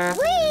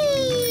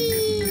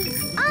 Whee!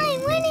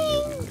 I'm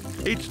winning!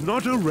 It's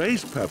not a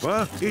race,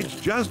 Peppa. It's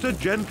just a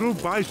gentle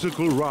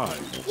bicycle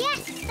ride.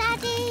 Yes,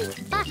 Daddy,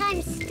 but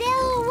I'm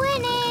still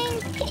winning.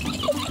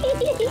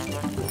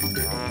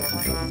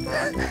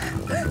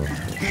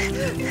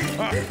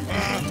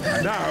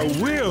 Now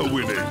we're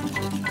winning.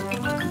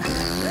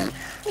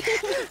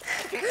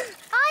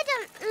 I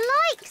don't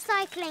like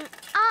cycling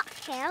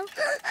uphill.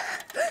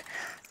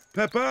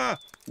 Peppa,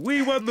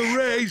 we won the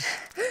race.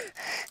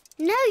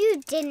 No,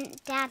 you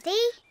didn't,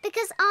 Daddy,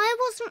 because I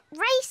wasn't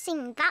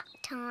racing that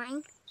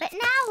time. But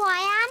now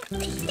I am.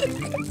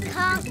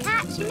 Can't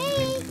catch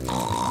me.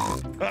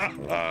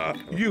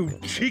 You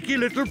cheeky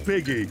little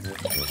piggy.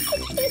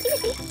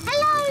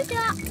 Hello,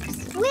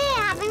 ducks. We're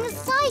having a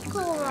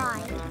cycle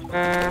ride.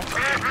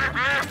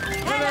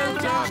 Hello,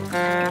 Duck.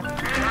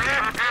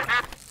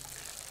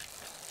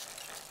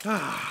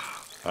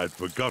 I'd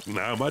forgotten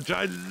how much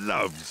I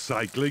love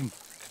cycling.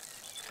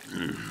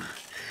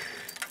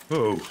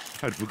 Oh,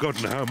 I'd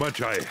forgotten how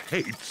much I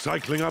hate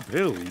cycling up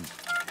hills.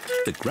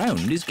 The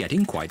ground is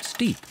getting quite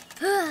steep.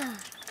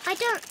 I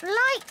don't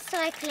like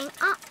cycling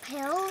up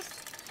hills.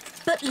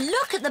 But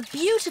look at the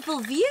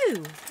beautiful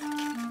view.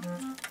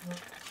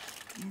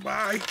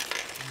 My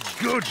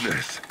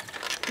goodness,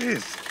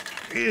 this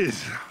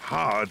is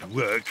hard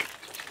work.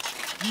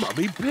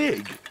 Mummy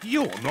Pig,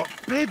 you're not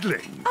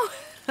pedaling. Oh,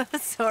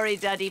 sorry,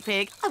 Daddy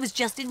Pig. I was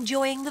just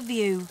enjoying the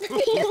view.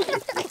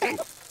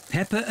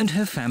 Peppa and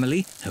her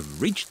family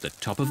have reached the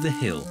top of the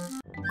hill.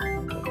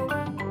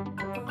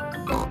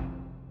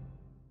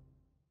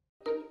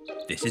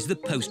 This is the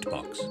post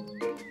box.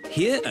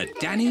 Here are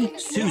Danny,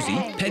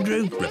 Susie,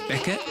 Pedro,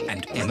 Rebecca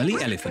and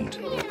Emily Elephant.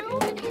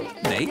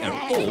 They are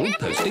all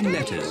posting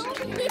letters.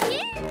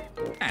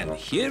 And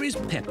here is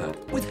Peppa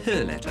with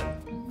her letter.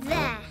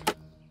 There.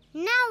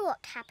 Now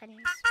what happens?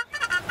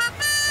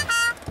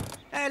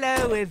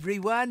 Hello,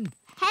 everyone.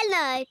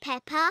 Hello,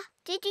 Peppa.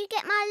 Did you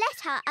get my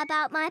letter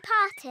about my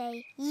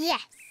party?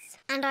 Yes.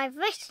 And I've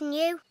written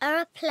you a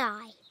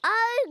reply.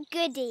 Oh,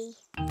 goody.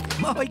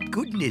 My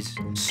goodness,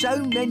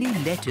 so many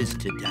letters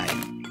today.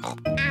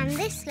 And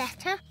this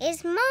letter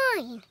is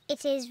mine.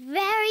 It is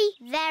very,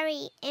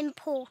 very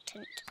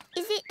important.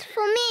 Is it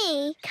for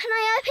me? Can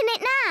I open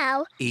it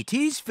now? It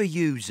is for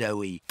you,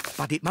 Zoe,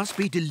 but it must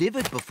be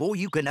delivered before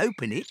you can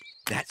open it.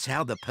 That's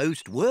how the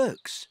post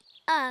works.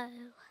 Oh.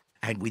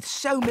 And with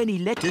so many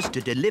letters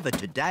to deliver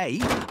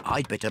today,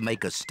 I'd better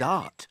make a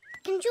start.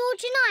 Can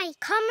George and I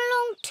come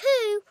along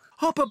too?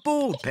 Hop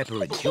aboard, Peppa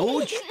and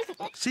George.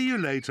 See you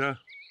later.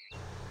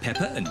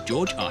 Peppa and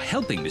George are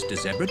helping Mr.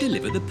 Zebra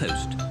deliver the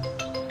post.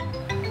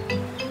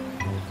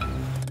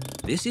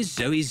 This is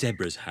Zoe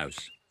Zebra's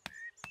house.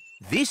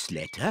 This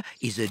letter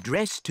is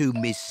addressed to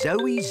Miss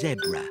Zoe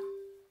Zebra.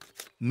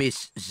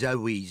 Miss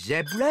Zoe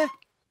Zebra,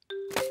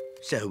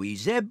 Zoe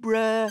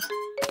Zebra,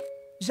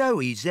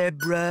 Zoe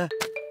Zebra,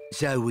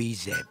 Zoe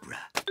Zebra.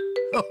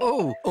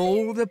 Oh,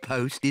 all the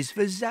post is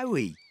for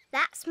Zoe.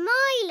 That's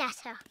my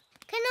letter.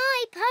 Can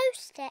I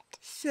post it?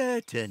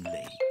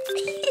 Certainly.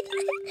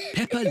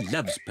 Peppa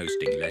loves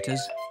posting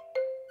letters.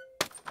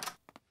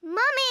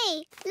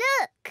 Mummy,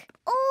 look!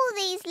 All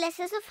these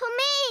letters are for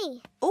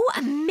me. Oh,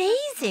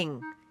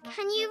 amazing!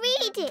 Can you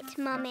read it,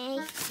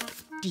 Mummy?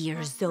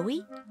 Dear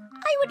Zoe,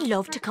 I would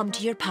love to come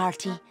to your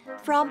party.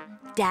 From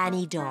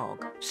Danny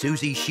Dog.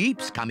 Susie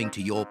Sheep's coming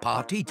to your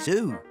party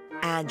too.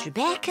 And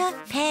Rebecca,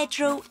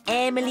 Pedro,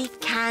 Emily,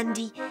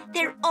 Candy,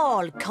 they're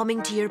all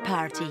coming to your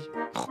party.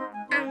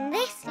 And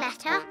this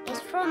letter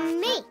is from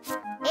me.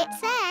 It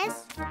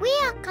says, we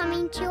are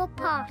coming to your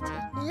party.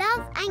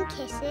 Love and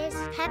kisses,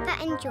 Peppa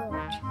and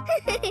George.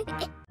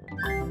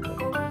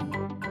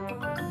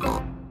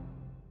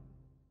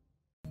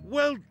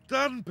 Well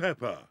done,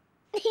 Peppa.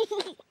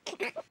 Look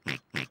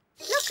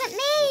at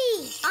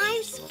me!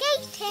 I'm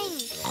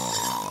skating.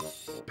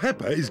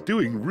 Peppa is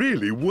doing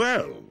really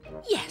well.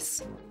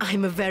 Yes,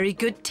 I'm a very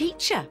good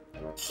teacher.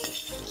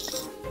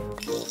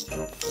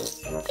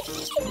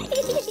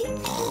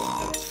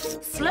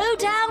 Slow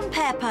down,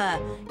 Peppa.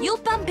 You'll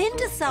bump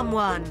into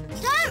someone.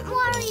 Don't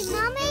worry,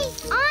 Mummy.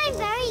 I'm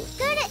very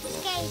good at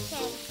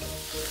skating.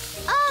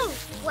 Oh,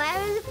 where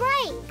are the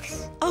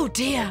brakes? Oh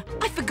dear,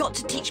 I forgot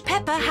to teach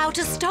Peppa how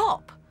to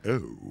stop.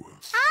 Oh.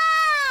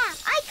 Ah!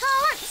 I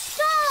can't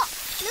stop!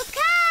 Look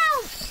out!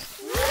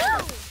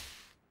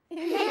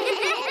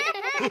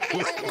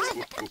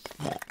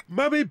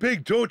 Mummy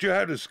Pig taught you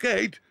how to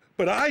skate,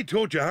 but I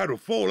taught you how to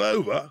fall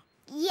over.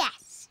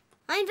 Yes,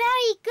 I'm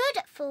very good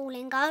at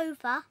falling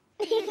over.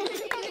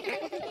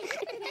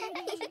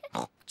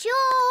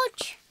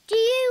 George, do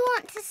you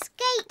want to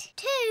skate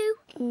too?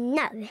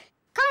 No.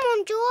 Come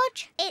on,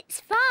 George.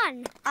 It's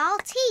fun. I'll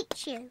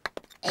teach you.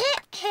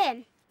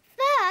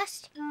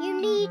 First, you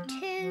need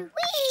to...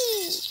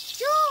 Whee!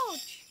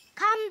 George,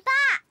 come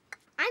back.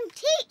 I'm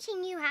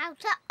teaching you how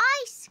to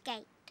ice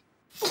skate.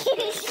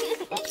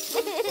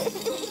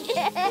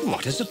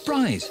 What a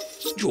surprise!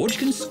 George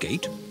can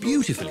skate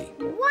beautifully.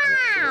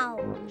 Wow!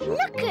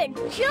 Look at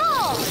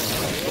George!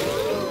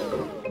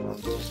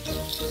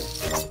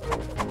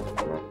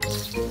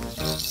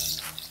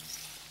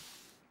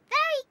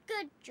 Very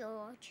good,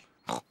 George.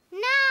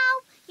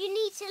 Now you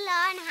need to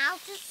learn how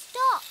to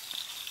stop.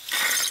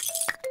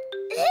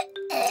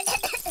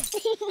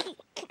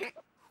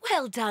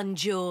 Well done,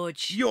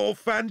 George. You're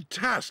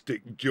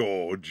fantastic,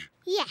 George.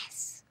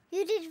 Yes,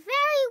 you did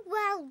very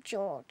well,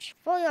 George,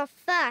 for your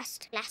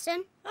first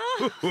lesson.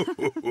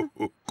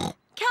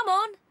 Come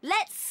on,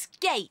 let's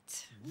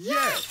skate.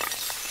 Yes!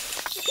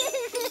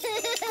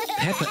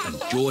 Peppa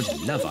and George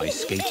love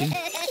ice skating.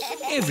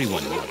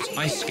 Everyone loves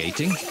ice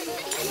skating.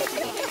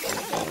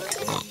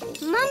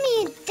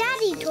 Mummy and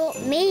Daddy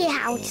taught me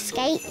how to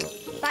skate,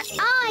 but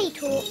I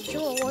taught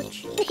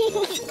George.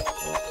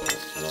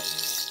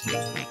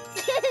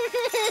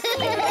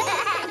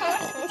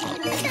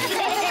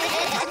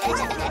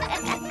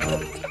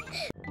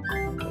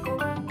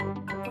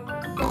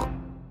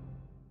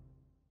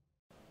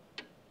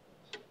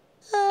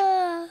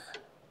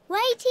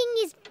 Waiting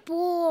is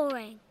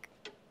boring.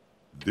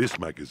 This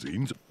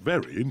magazine's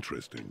very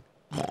interesting.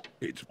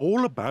 It's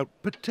all about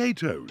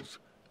potatoes.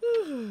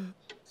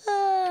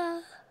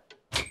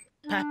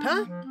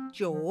 Peppa,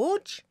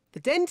 George, the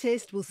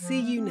dentist will see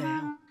you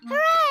now.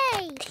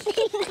 Hooray!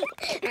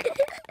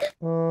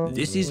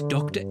 This is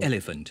Dr.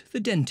 Elephant, the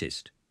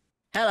dentist.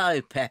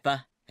 Hello,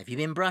 Peppa. Have you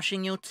been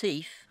brushing your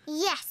teeth?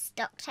 Yes,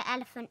 Dr.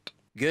 Elephant.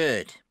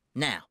 Good.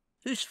 Now,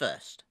 who's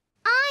first?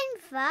 I'm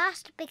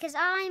first because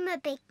I'm a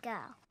big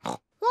girl.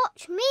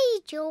 Watch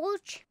me,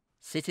 George.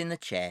 Sit in the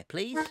chair,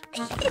 please.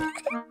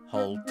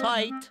 Hold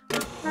tight.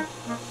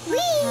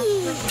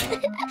 Whee!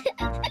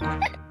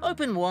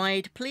 Open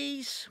wide,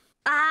 please.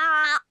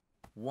 Ah!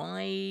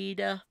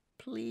 Wider,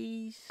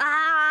 please.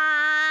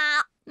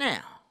 Ah!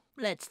 Now,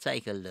 let's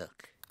take a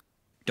look.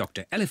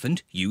 Dr.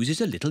 Elephant uses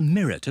a little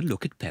mirror to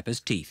look at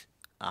Peppa's teeth.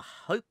 I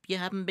hope you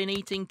haven't been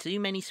eating too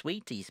many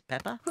sweeties,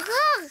 Peppa.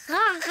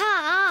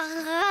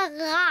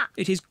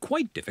 It is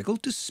quite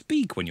difficult to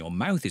speak when your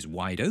mouth is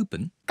wide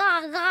open.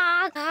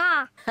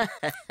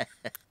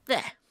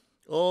 There.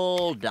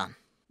 All done.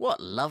 What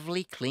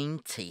lovely clean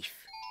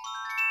teeth.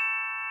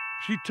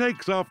 She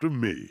takes after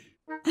me.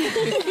 Can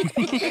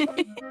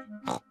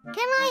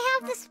I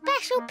have the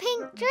special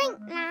pink drink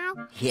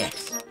now?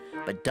 Yes,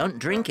 but don't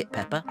drink it,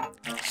 Peppa.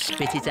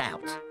 Spit it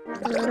out.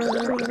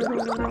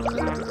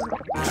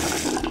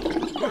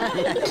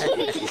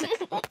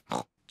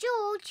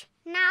 George,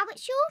 now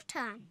it's your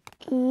turn.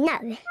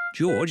 No.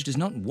 George does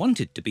not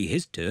want it to be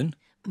his turn.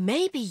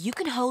 Maybe you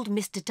can hold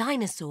Mr.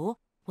 Dinosaur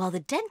while the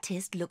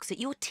dentist looks at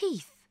your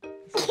teeth.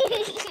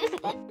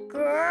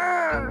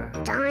 Grrr,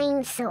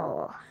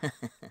 dinosaur.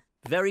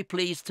 Very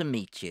pleased to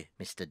meet you,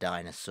 Mr.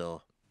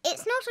 Dinosaur.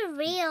 It's not a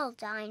real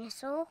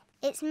dinosaur.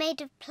 It's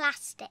made of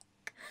plastic.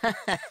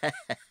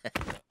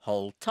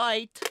 Hold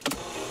tight.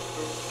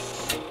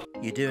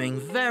 You're doing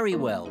very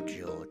well,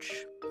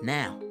 George.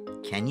 Now,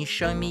 can you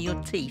show me your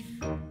teeth?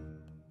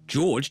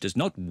 George does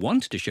not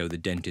want to show the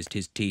dentist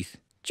his teeth.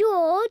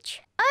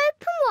 George,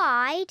 open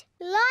wide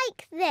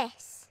like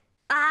this.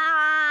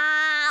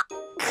 Ah!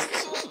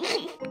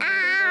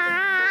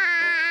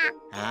 Ah!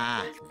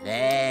 Ah,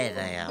 there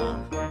they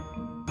are.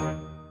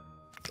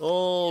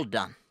 All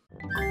done.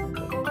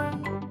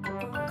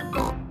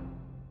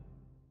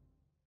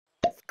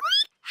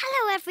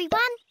 Hello,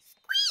 everyone.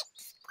 Squeak,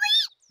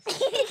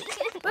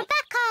 squeak.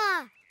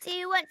 Rebecca, do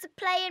you want to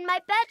play in my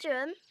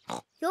bedroom?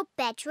 Your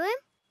bedroom?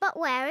 But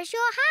where is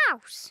your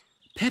house?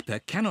 Peppa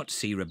cannot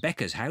see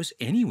Rebecca's house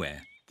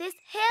anywhere. This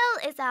hill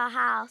is our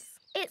house.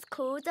 It's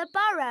called a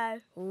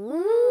burrow.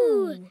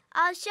 Ooh.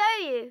 I'll show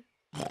you.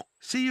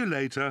 See you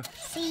later.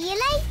 See you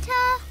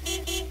later.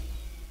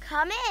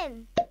 Come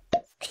in.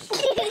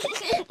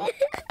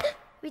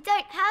 We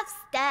don't have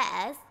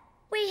stairs.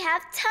 We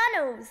have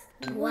tunnels.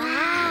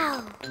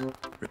 Wow.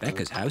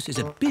 Rebecca's house is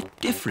a bit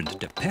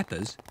different to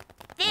Peppa's.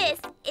 This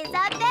is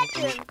our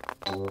bedroom.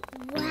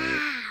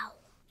 Wow.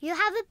 You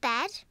have a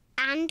bed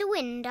and a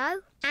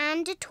window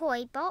and a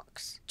toy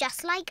box,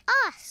 just like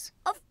us.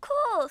 Of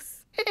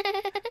course.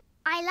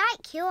 I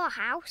like your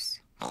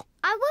house.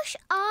 I wish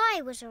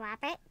I was a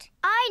rabbit.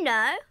 I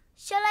know.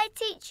 Shall I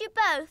teach you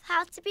both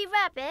how to be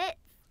rabbits?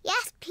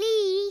 Yes,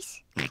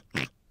 please.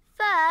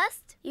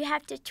 First, you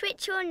have to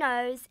twitch your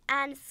nose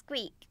and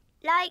squeak,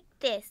 like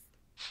this.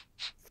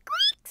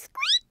 Squeak,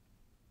 squeak.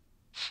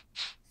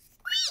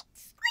 Squeak,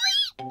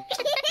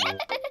 squeak.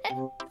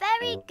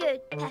 Very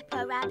good,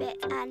 Peppa Rabbit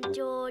and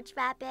George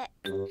Rabbit.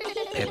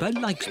 Peppa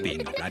likes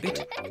being a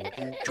rabbit.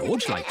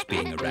 George likes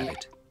being a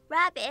rabbit.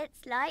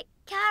 Rabbits like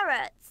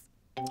carrots.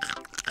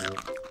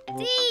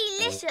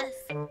 Delicious.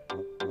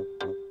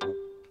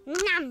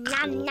 Nom,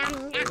 nom,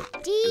 nom, nom.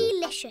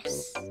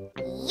 Delicious.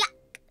 Yuck.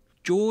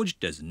 George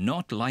does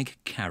not like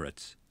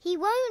carrots. He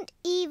won't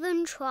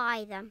even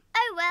try them.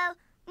 Oh, well,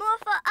 more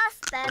for us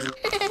then.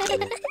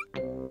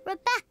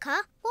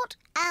 Rebecca, what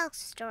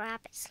else do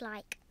rabbits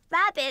like?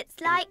 Rabbits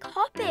like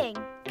hopping.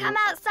 Come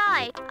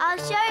outside, I'll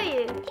show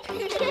you.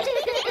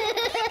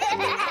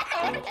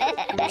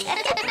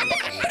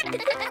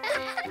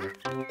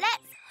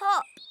 Let's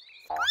hop.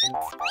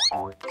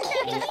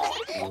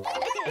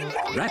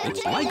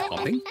 Rabbits like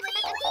hopping.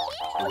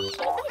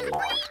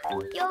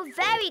 You're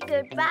very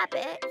good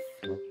rabbits.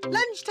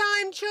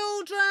 Lunchtime,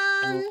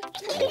 children!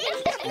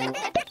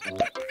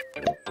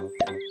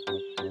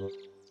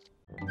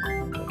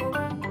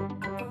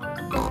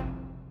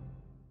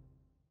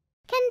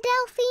 Can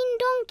Delphine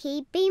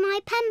Donkey be my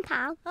pen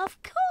pal? Of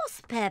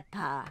course,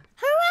 Peppa.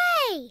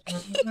 Hooray!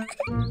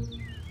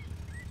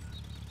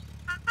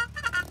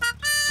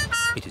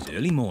 It is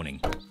early morning.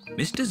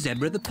 Mr.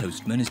 Zebra the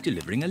postman is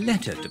delivering a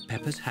letter to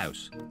Peppa's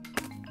house.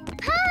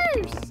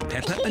 Post!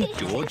 Peppa and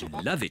George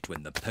love it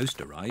when the post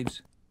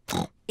arrives.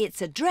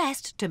 It's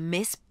addressed to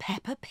Miss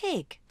Peppa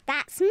Pig.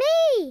 That's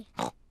me!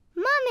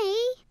 Mummy,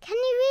 can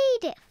you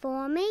read it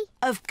for me?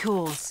 Of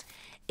course.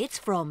 It's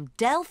from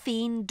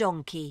Delphine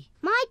Donkey.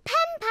 My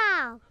pen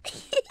pal!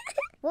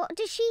 What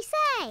does she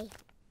say?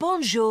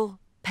 Bonjour,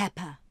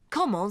 Peppa.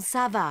 Comment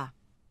ça va?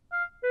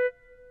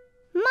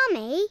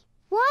 Mummy,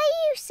 why are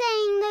you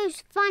saying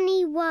those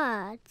funny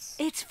words?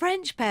 It's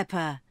French,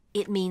 Peppa.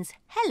 It means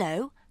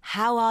hello,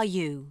 how are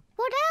you?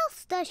 What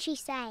else does she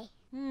say?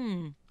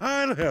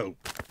 I'll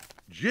help.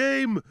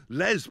 J'aime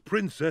les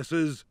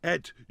princesses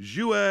et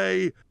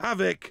jouer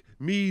avec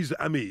mes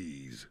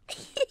amis.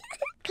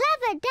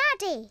 Clever,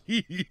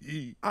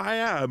 Daddy. I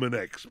am an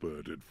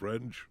expert at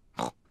French.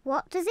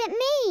 What does it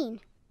mean?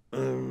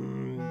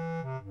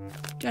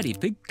 Daddy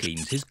Pig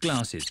cleans his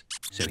glasses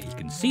so he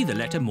can see the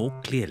letter more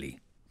clearly.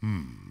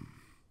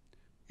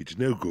 It's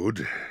no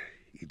good.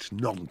 It's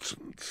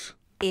nonsense.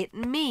 It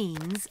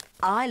means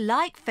I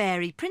like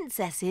fairy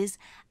princesses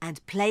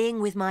and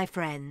playing with my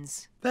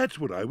friends. That's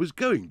what I was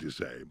going to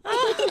say.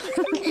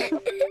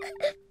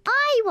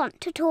 I want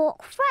to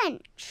talk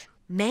French.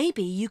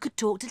 Maybe you could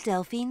talk to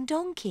Delphine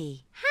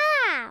Donkey.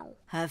 How?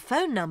 Her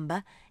phone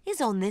number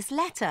is on this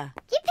letter.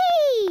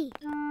 Yippee!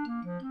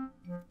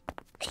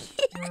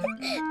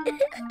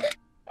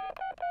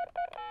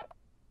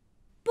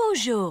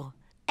 Bonjour.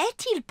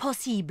 Est-il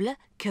possible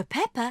que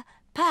Peppa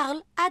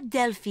parle à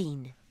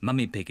Delphine?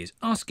 Mummy Pig is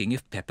asking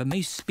if Peppa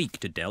may speak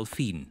to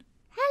Delphine.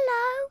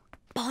 Hello.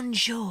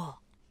 Bonjour.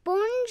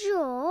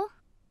 Bonjour.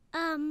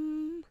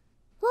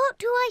 What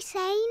do I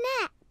say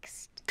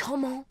next?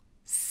 Comment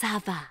ça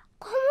va?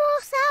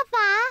 Comment ça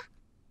va?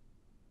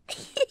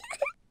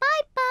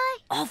 Bye-bye.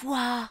 Au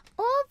revoir.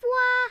 Au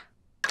revoir.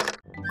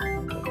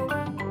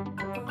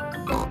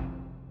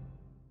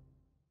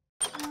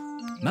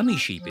 Mummy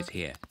Sheep is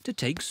here to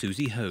take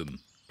Susie home.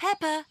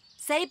 Peppa,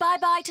 say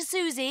bye-bye to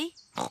Susie.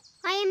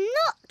 I am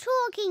not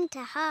talking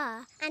to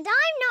her, and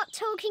I'm not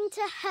talking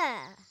to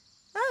her.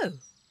 Oh.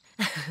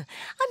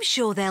 I'm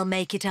sure they'll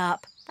make it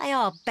up. They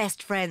are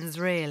best friends,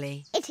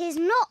 really. It is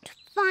not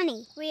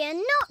funny. We are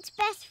not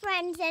best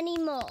friends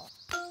anymore.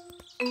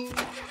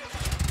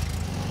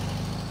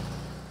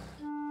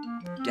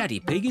 Daddy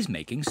Pig is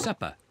making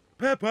supper.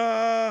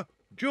 Peppa!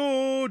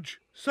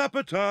 George!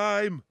 Supper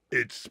time!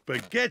 It's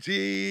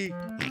spaghetti!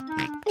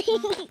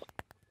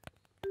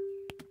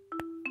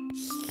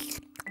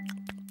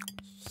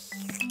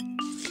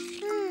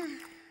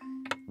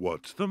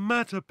 What's the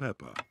matter,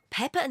 Peppa?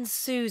 Peppa and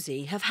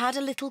Susie have had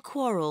a little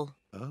quarrel.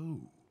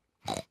 Oh.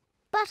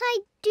 But I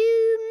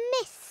do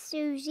miss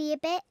Susie a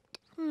bit.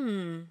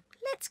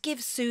 Let's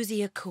give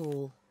Susie a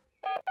call.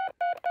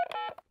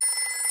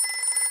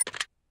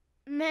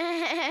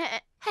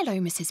 Hello,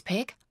 Mrs.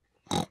 Pig.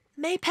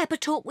 May Peppa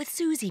talk with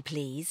Susie,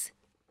 please?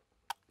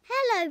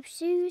 Hello,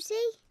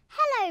 Susie.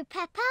 Hello,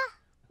 Peppa.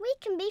 We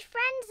can be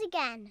friends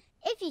again,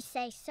 if you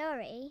say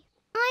sorry.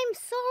 I'm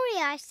sorry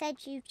I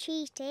said you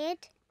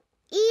cheated,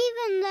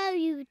 even though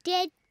you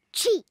did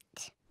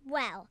cheat.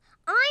 Well,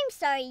 I'm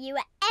sorry you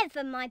were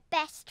ever my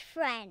best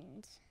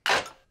friend.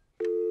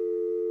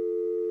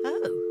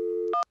 Oh.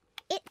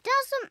 It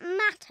doesn't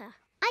matter.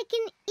 I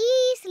can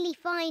easily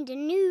find a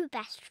new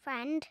best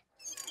friend.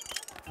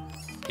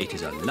 It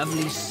is a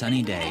lovely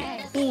sunny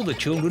day. All the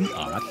children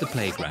are at the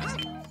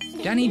playground.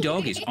 Danny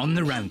Dog is on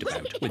the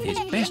roundabout with his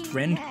best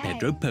friend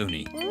Pedro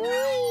Pony.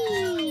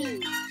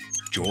 Whee!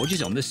 George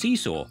is on the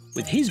seesaw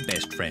with his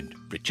best friend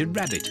Richard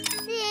Rabbit.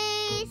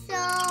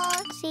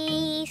 Seesaw,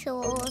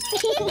 seesaw.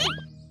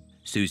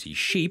 Susie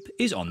Sheep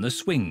is on the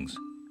swings,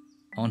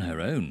 on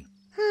her own.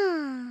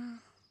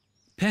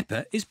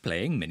 Peppa is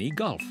playing mini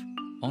golf,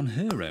 on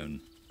her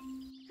own.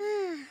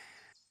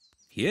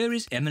 Here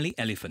is Emily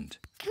Elephant.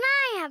 Can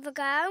I have a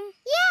go?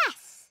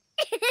 Yes!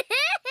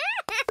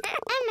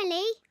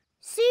 Emily,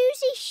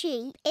 Susie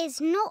Sheep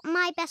is not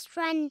my best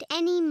friend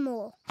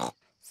anymore.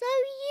 So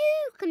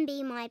you can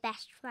be my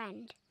best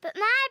friend. But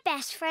my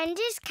best friend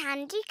is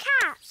Candy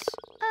Cat.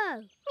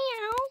 Oh.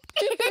 Meow.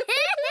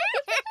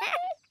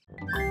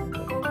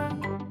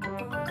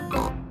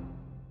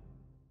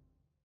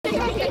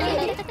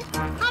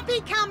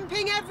 Happy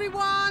camping,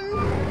 everyone!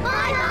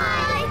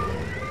 Bye-bye!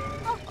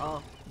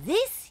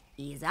 This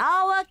is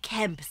our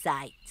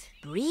campsite.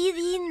 Breathe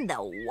in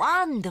the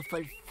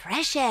wonderful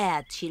fresh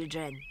air,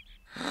 children.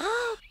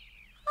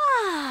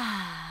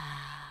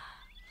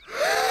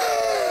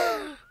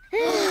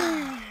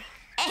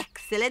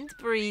 Excellent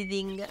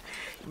breathing.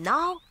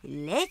 Now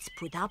let's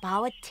put up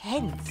our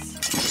tents.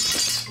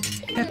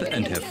 Peppa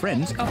and her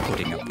friends are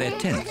putting up their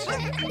tents.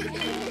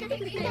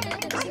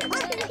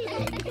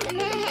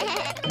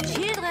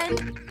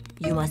 Children,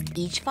 you must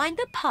each find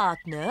a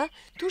partner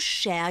to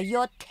share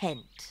your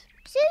tent.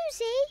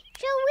 Susie,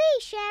 shall we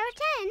share a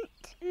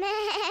tent?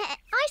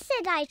 I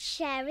said I'd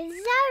share with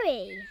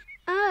Zoe.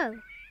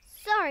 Oh.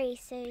 Sorry,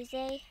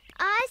 Susie.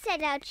 I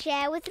said I'd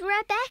share with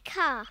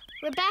Rebecca.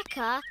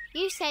 Rebecca,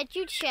 you said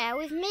you'd share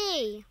with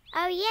me.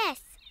 Oh,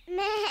 yes.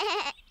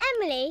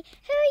 Emily,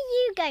 who are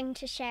you going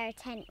to share a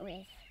tent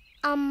with?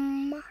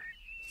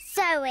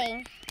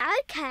 Zoe.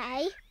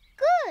 OK.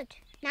 Good.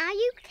 Now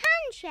you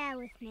can share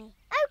with me.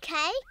 OK.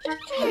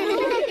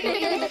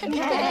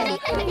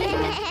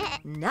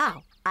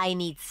 Now I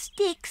need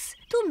sticks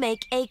to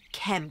make a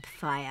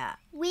campfire.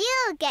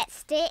 We'll get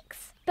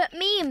sticks. But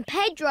me and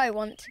Pedro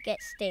want to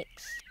get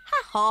sticks.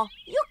 Ha-ha,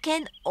 you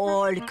can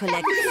all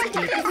collect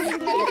sticks.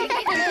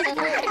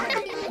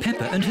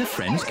 Peppa and her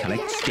friends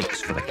collect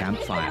sticks for the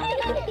campfire.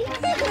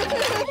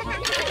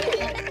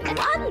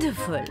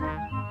 Wonderful.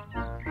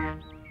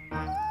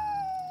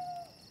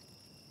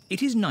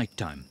 It is night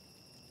time.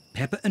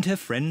 Peppa and her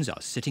friends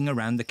are sitting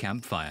around the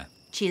campfire.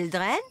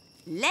 Children,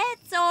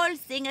 let's all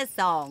sing a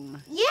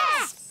song.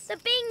 Yes! The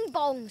Bing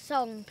Bong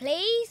song,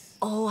 please.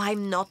 Oh,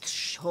 I'm not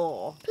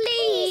sure.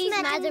 Please,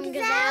 Madam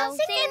Gazelle,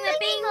 sing the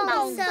Bing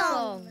Bong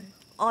song.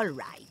 All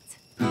right.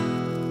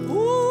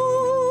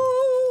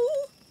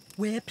 Ooh,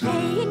 we're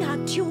playing a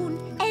tune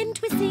and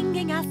we're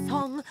singing a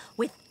song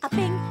with a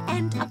bing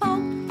and a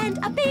bong and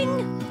a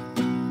bing.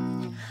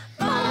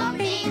 Bong,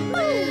 bing,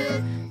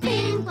 boo.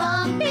 Bing,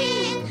 bong,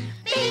 bing.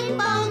 Bing,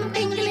 bong,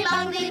 bingly,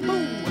 bongly,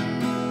 boo.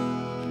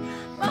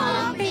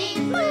 Bong,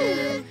 bing,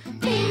 boo.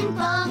 Bing,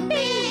 bong,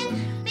 bing.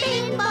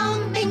 Bing,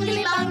 bong,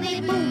 bingly,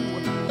 bongly, boo.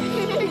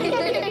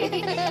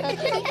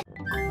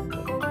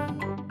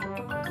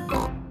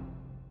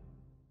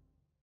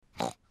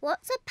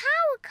 What's a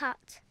power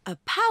cut? A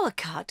power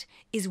cut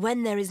is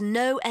when there is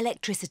no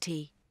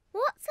electricity.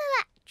 What's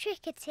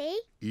electricity?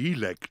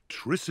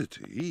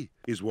 Electricity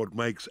is what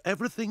makes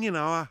everything in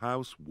our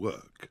house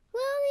work.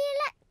 Will the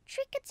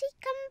electricity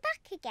come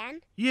back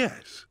again?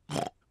 Yes,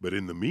 but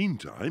in the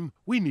meantime,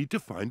 we need to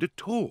find a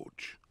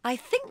torch. I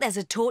think there's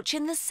a torch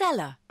in the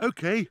cellar.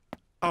 OK,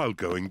 I'll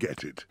go and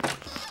get it.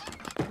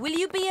 Will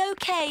you be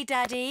OK,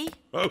 Daddy?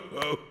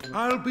 Oh,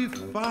 I'll be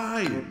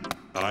fine.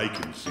 I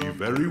can see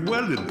very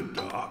well in the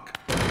dark.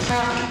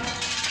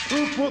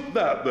 Who put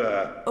that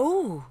there?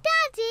 Oh.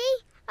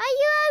 Daddy, are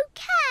you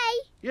OK?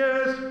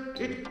 Yes,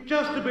 it's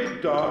just a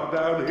bit dark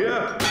down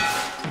here.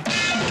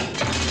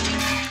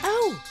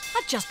 Oh,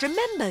 I've just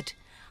remembered.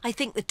 I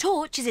think the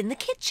torch is in the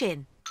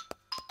kitchen.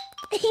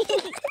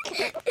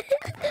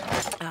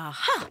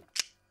 Aha!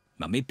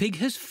 Mummy Pig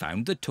has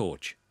found the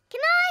torch. Can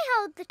I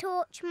hold the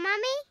torch,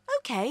 Mummy?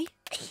 OK.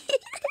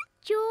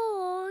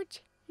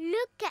 George,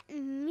 look at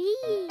me.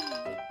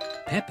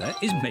 Peppa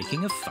is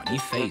making a funny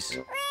face.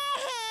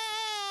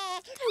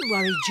 Don't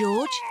worry,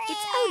 George.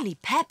 It's only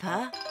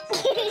Peppa.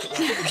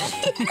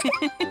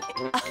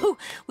 Oh,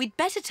 we'd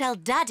better tell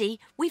Daddy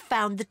we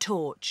found the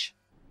torch.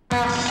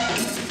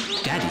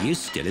 Daddy is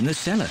still in the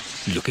cellar,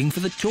 looking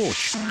for the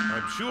torch.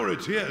 I'm sure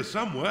it's here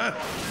somewhere.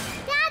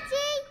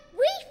 Daddy,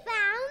 we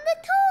found the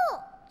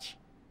torch.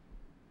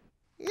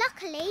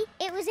 Luckily,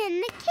 it was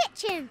in the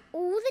kitchen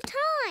all the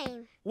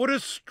time. What a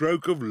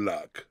stroke of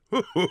luck.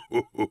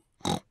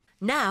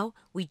 Now,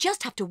 we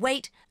just have to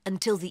wait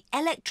until the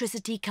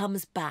electricity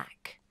comes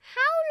back.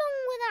 How long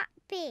will that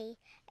be,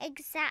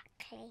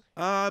 exactly?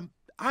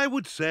 I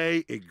would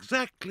say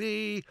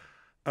exactly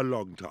a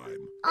long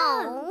time.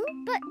 Oh,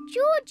 but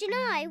George and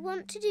I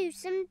want to do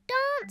some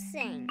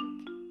dancing.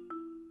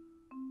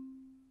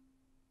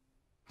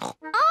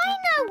 I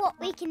know what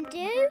we can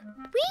do.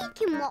 We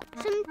can watch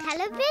some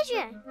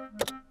television.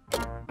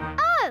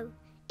 Oh,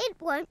 it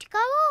won't go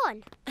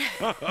on.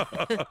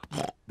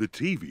 The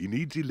TV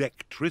needs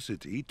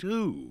electricity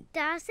too.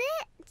 Does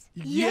it?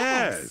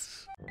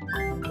 Yes.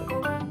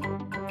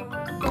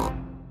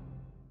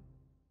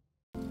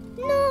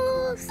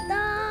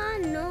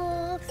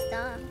 North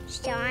Star,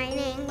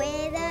 shining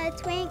with a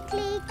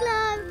twinkly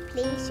glow.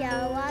 Please show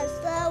us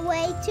the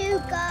way to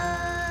go.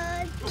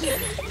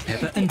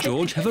 Peppa and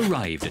George have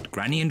arrived at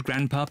Granny and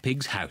Grandpa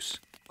Pig's house.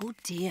 Oh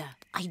dear,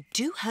 I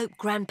do hope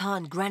Grandpa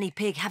and Granny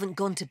Pig haven't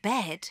gone to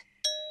bed.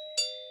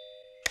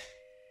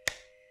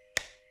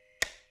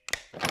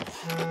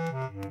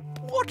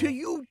 What are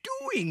you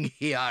doing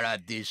here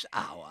at this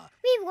hour?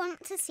 We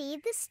want to see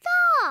the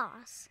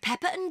stars.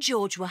 Peppa and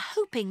George were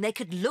hoping they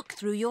could look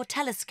through your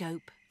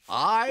telescope.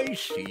 I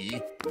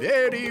see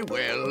very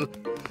well.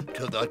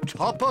 To the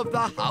top of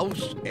the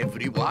house,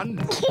 everyone.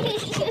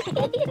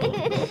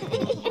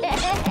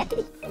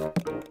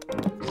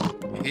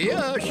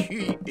 Here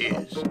she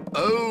is,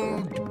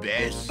 old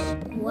Bess.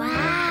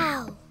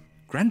 Wow.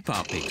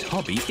 Grandpa Pig's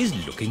hobby is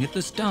looking at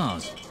the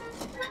stars.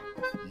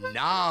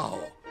 Now,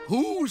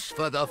 who's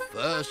for the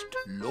first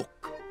look?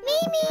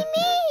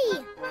 Me.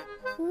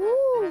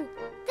 Ooh,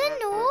 the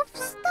North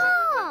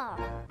Star.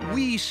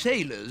 We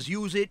sailors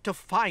use it to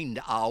find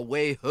our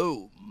way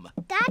home.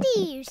 Daddy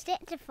used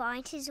it to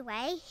find his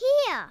way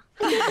here.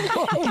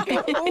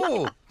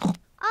 Oh,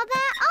 Are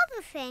there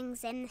other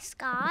things in the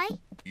sky?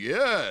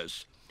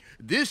 yes.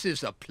 This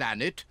is a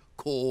planet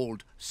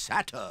called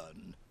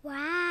Saturn.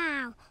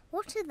 Wow,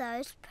 what are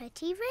those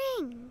pretty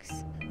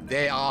rings?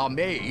 They are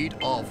made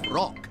of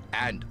rock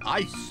and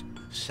ice.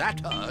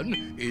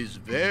 Saturn is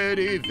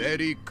very,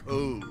 very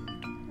cold.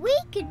 We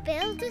could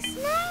build a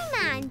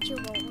snowman,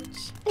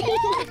 George.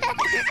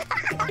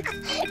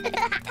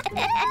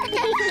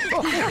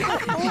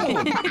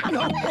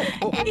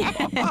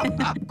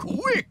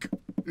 Quick,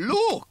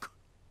 look.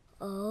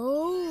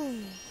 Oh.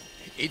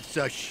 It's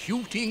a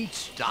shooting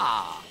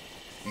star.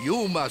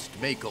 You must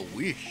make a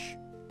wish.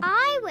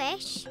 I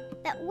wish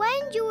that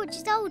when George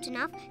is old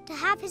enough to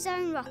have his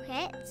own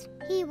rocket,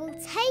 he will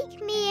take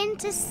me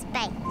into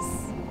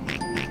space.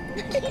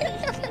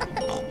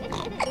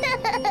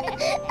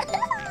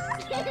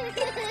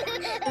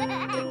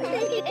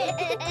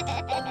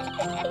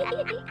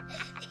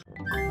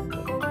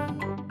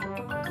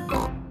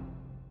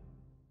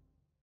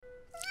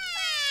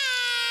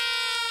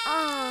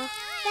 Oh,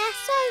 they're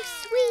so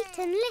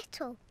sweet and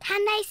little.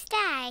 Can they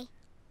stay?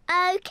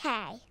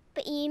 OK,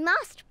 but you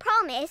must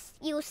promise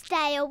you'll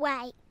stay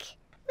awake.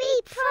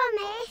 We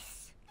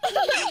promise.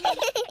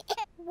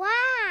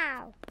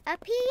 Wow, a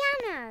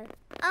piano.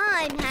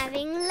 I'm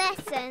having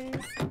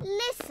lessons.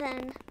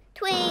 Listen.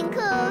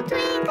 Twinkle,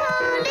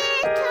 twinkle,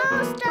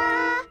 little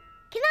star.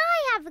 Can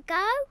I have a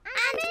go?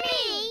 And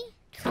me.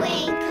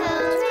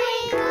 Twinkle,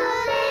 twinkle,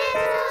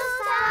 little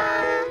star.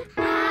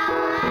 How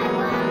I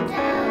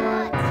wonder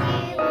what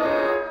you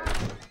are.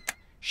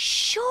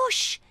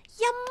 Shush!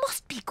 You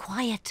must be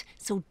quiet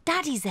so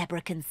Daddy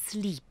Zebra can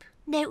sleep.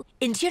 Now,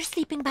 into your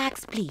sleeping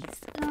bags,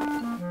 please.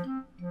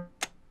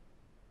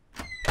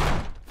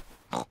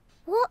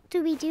 What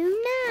do we do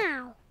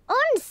now?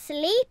 On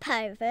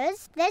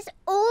sleepovers, there's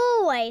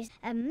always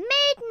a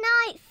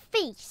midnight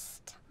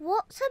feast.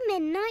 What's a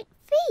midnight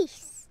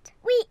feast?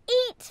 We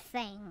eat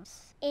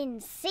things.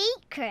 in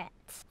secret.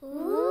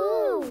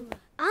 Ooh!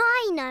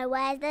 I know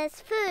where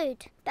there's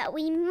food, but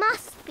we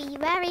must be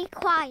very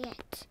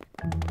quiet.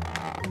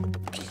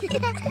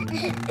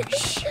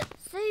 Shh,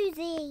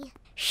 Susie.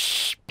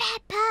 Shh,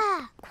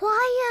 Peppa.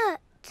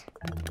 Quiet.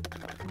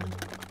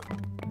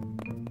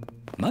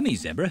 Mummy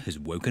Zebra has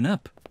woken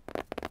up.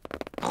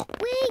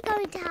 We're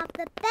going to have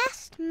the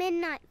best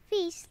midnight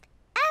feast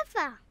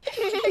ever.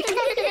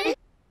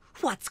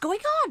 What's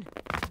going on?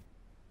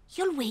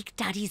 You'll wake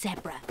Daddy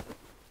Zebra.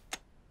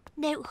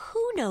 Now,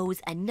 who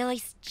knows a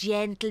nice,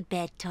 gentle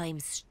bedtime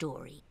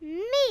story?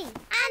 Me.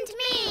 And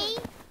me.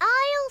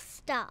 I'll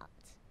start.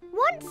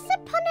 Once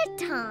upon a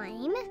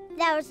time,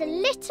 there was a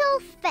little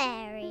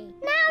fairy.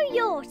 Now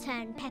your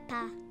turn,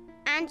 Peppa.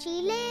 And she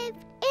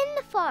lived in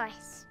the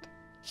forest.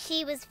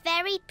 She was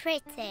very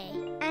pretty,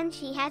 and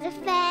she had a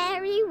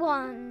fairy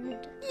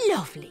wand.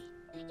 Lovely.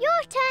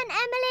 Your turn,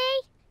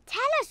 Emily.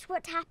 Tell us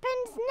what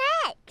happens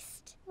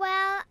next.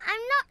 Well,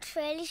 I'm not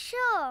really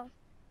sure.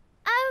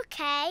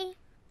 OK.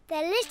 The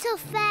little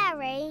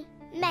fairy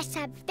met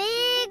a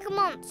big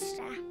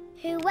monster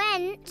who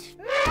went...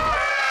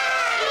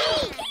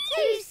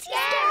 Too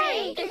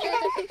scary!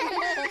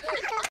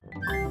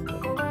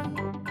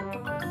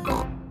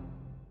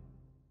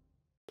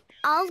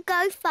 I'll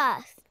go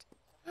first.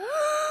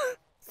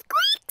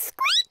 Squeak,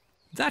 squeak!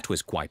 That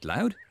was quite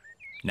loud.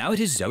 Now it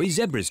is Zoe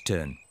Zebra's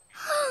turn.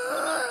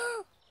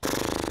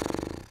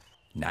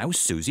 Now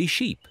Susie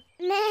Sheep.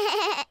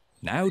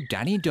 Now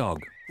Danny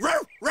Dog.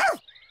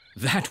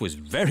 That was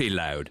very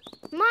loud.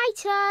 My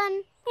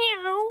turn.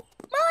 Meow.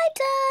 My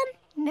turn.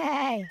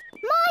 Nay.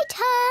 My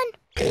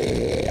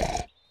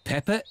turn.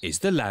 Peppa is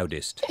the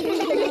loudest. Emily,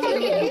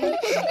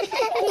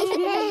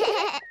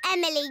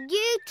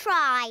 you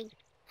try.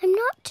 I'm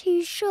not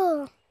too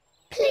sure.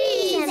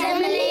 Please,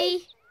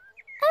 Emily.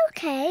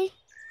 OK,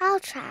 I'll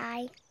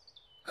try.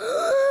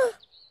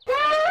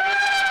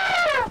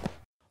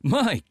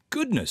 My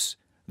goodness,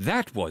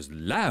 that was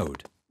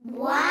loud.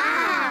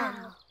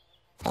 Wow.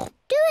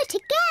 Do it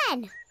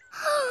again.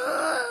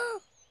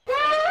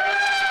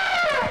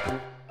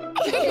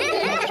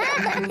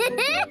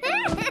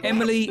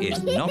 Emily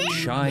is not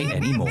shy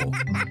anymore.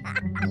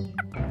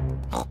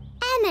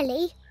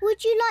 Emily,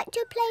 would you like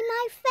to play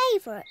my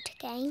favourite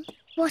game?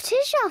 What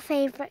is your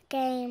favourite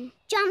game?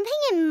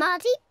 Jumping in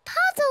muddy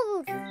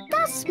puddles.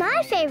 That's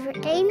my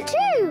favourite game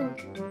too.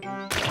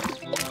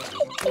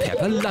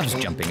 Peppa loves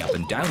jumping up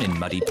and down in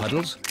muddy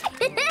puddles.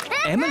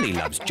 Emily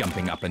loves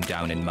jumping up and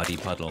down in muddy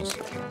puddles.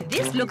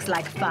 This looks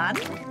like fun.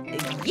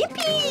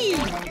 Yippee!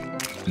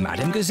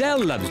 Madame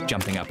Gazelle loves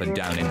jumping up and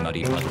down in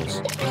muddy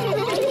puddles.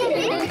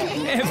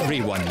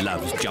 Everyone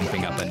loves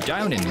jumping up and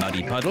down in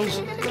muddy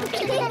puddles.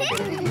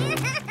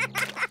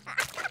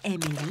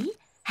 Emily,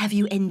 have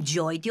you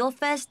enjoyed your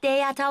first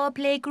day at our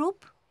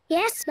playgroup?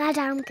 Yes,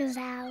 Madame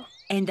Gazelle.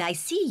 And I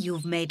see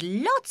you've made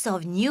lots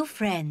of new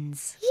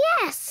friends.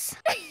 Yes.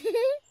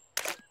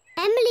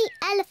 Emily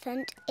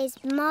Elephant is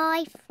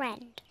my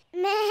friend.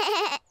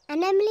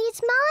 And Emily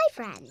is my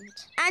friend.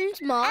 And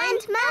mine.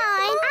 And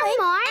mine. And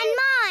mine. And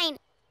mine.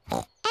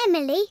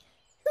 Emily,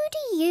 who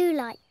do you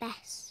like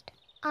best?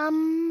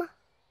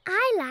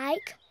 I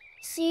like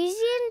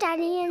Susie and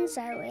Danny and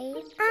Zoe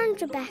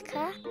and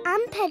Rebecca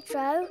and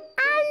Pedro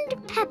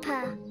and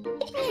Peppa.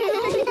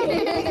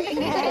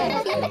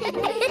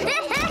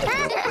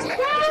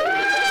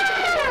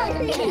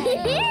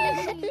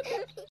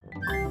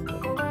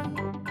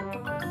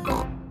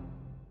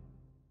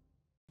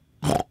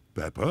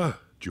 Peppa,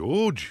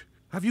 George,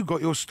 have you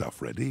got your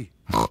stuff ready?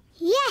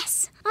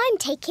 Yes, I'm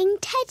taking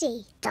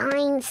Teddy.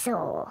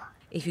 Dinosaur.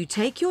 If you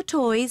take your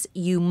toys,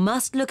 you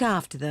must look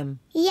after them.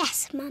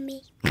 Yes,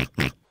 Mummy.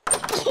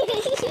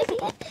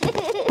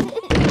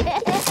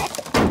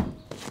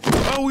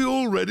 Are we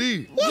all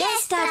ready?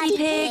 Yes, Daddy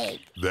Pig.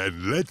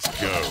 Then let's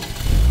go.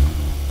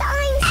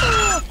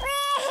 Dinosaur!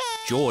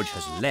 George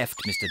has left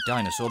Mr.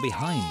 Dinosaur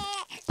behind.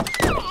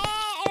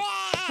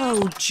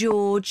 Oh,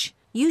 George,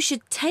 you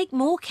should take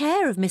more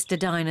care of Mr.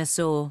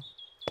 Dinosaur.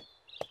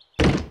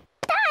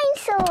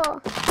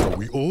 Dinosaur! Are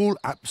we all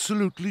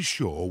absolutely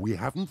sure we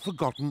haven't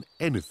forgotten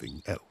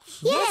anything else?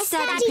 Yes,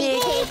 Daddy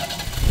Pig.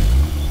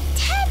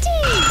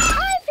 Teddy!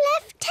 I've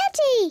left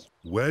Teddy.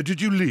 Where did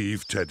you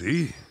leave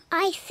Teddy?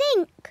 I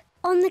think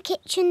on the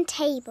kitchen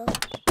table.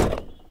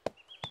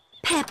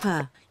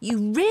 Peppa,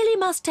 you really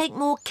must take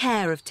more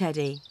care of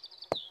Teddy.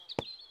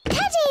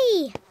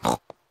 Teddy!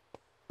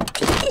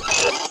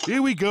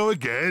 Here we go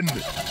again.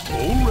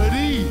 All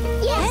ready?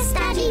 Yes,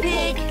 Daddy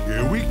Pig.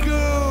 Here we go.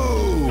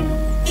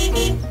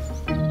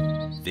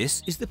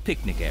 This is the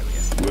picnic area.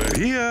 We're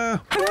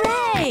here.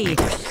 Hooray!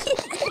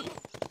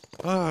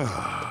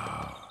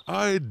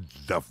 I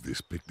love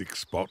this picnic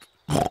spot.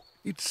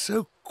 It's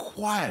so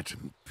quiet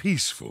and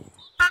peaceful.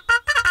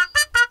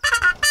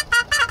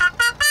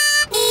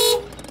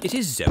 It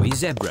is Zoe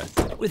Zebra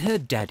with her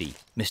daddy,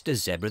 Mr.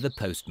 Zebra the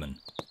postman.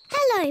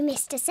 Hello,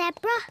 Mr.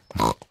 Zebra.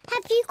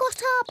 Have you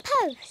got our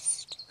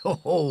post?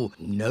 Oh,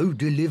 no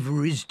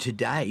deliveries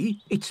today.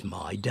 It's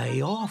my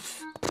day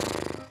off.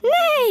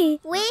 Me!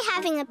 We're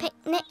having a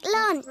picnic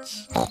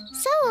lunch.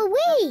 So are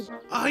we.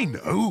 I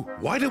know.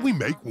 Why don't we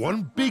make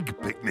one big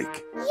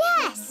picnic?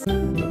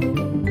 Yes!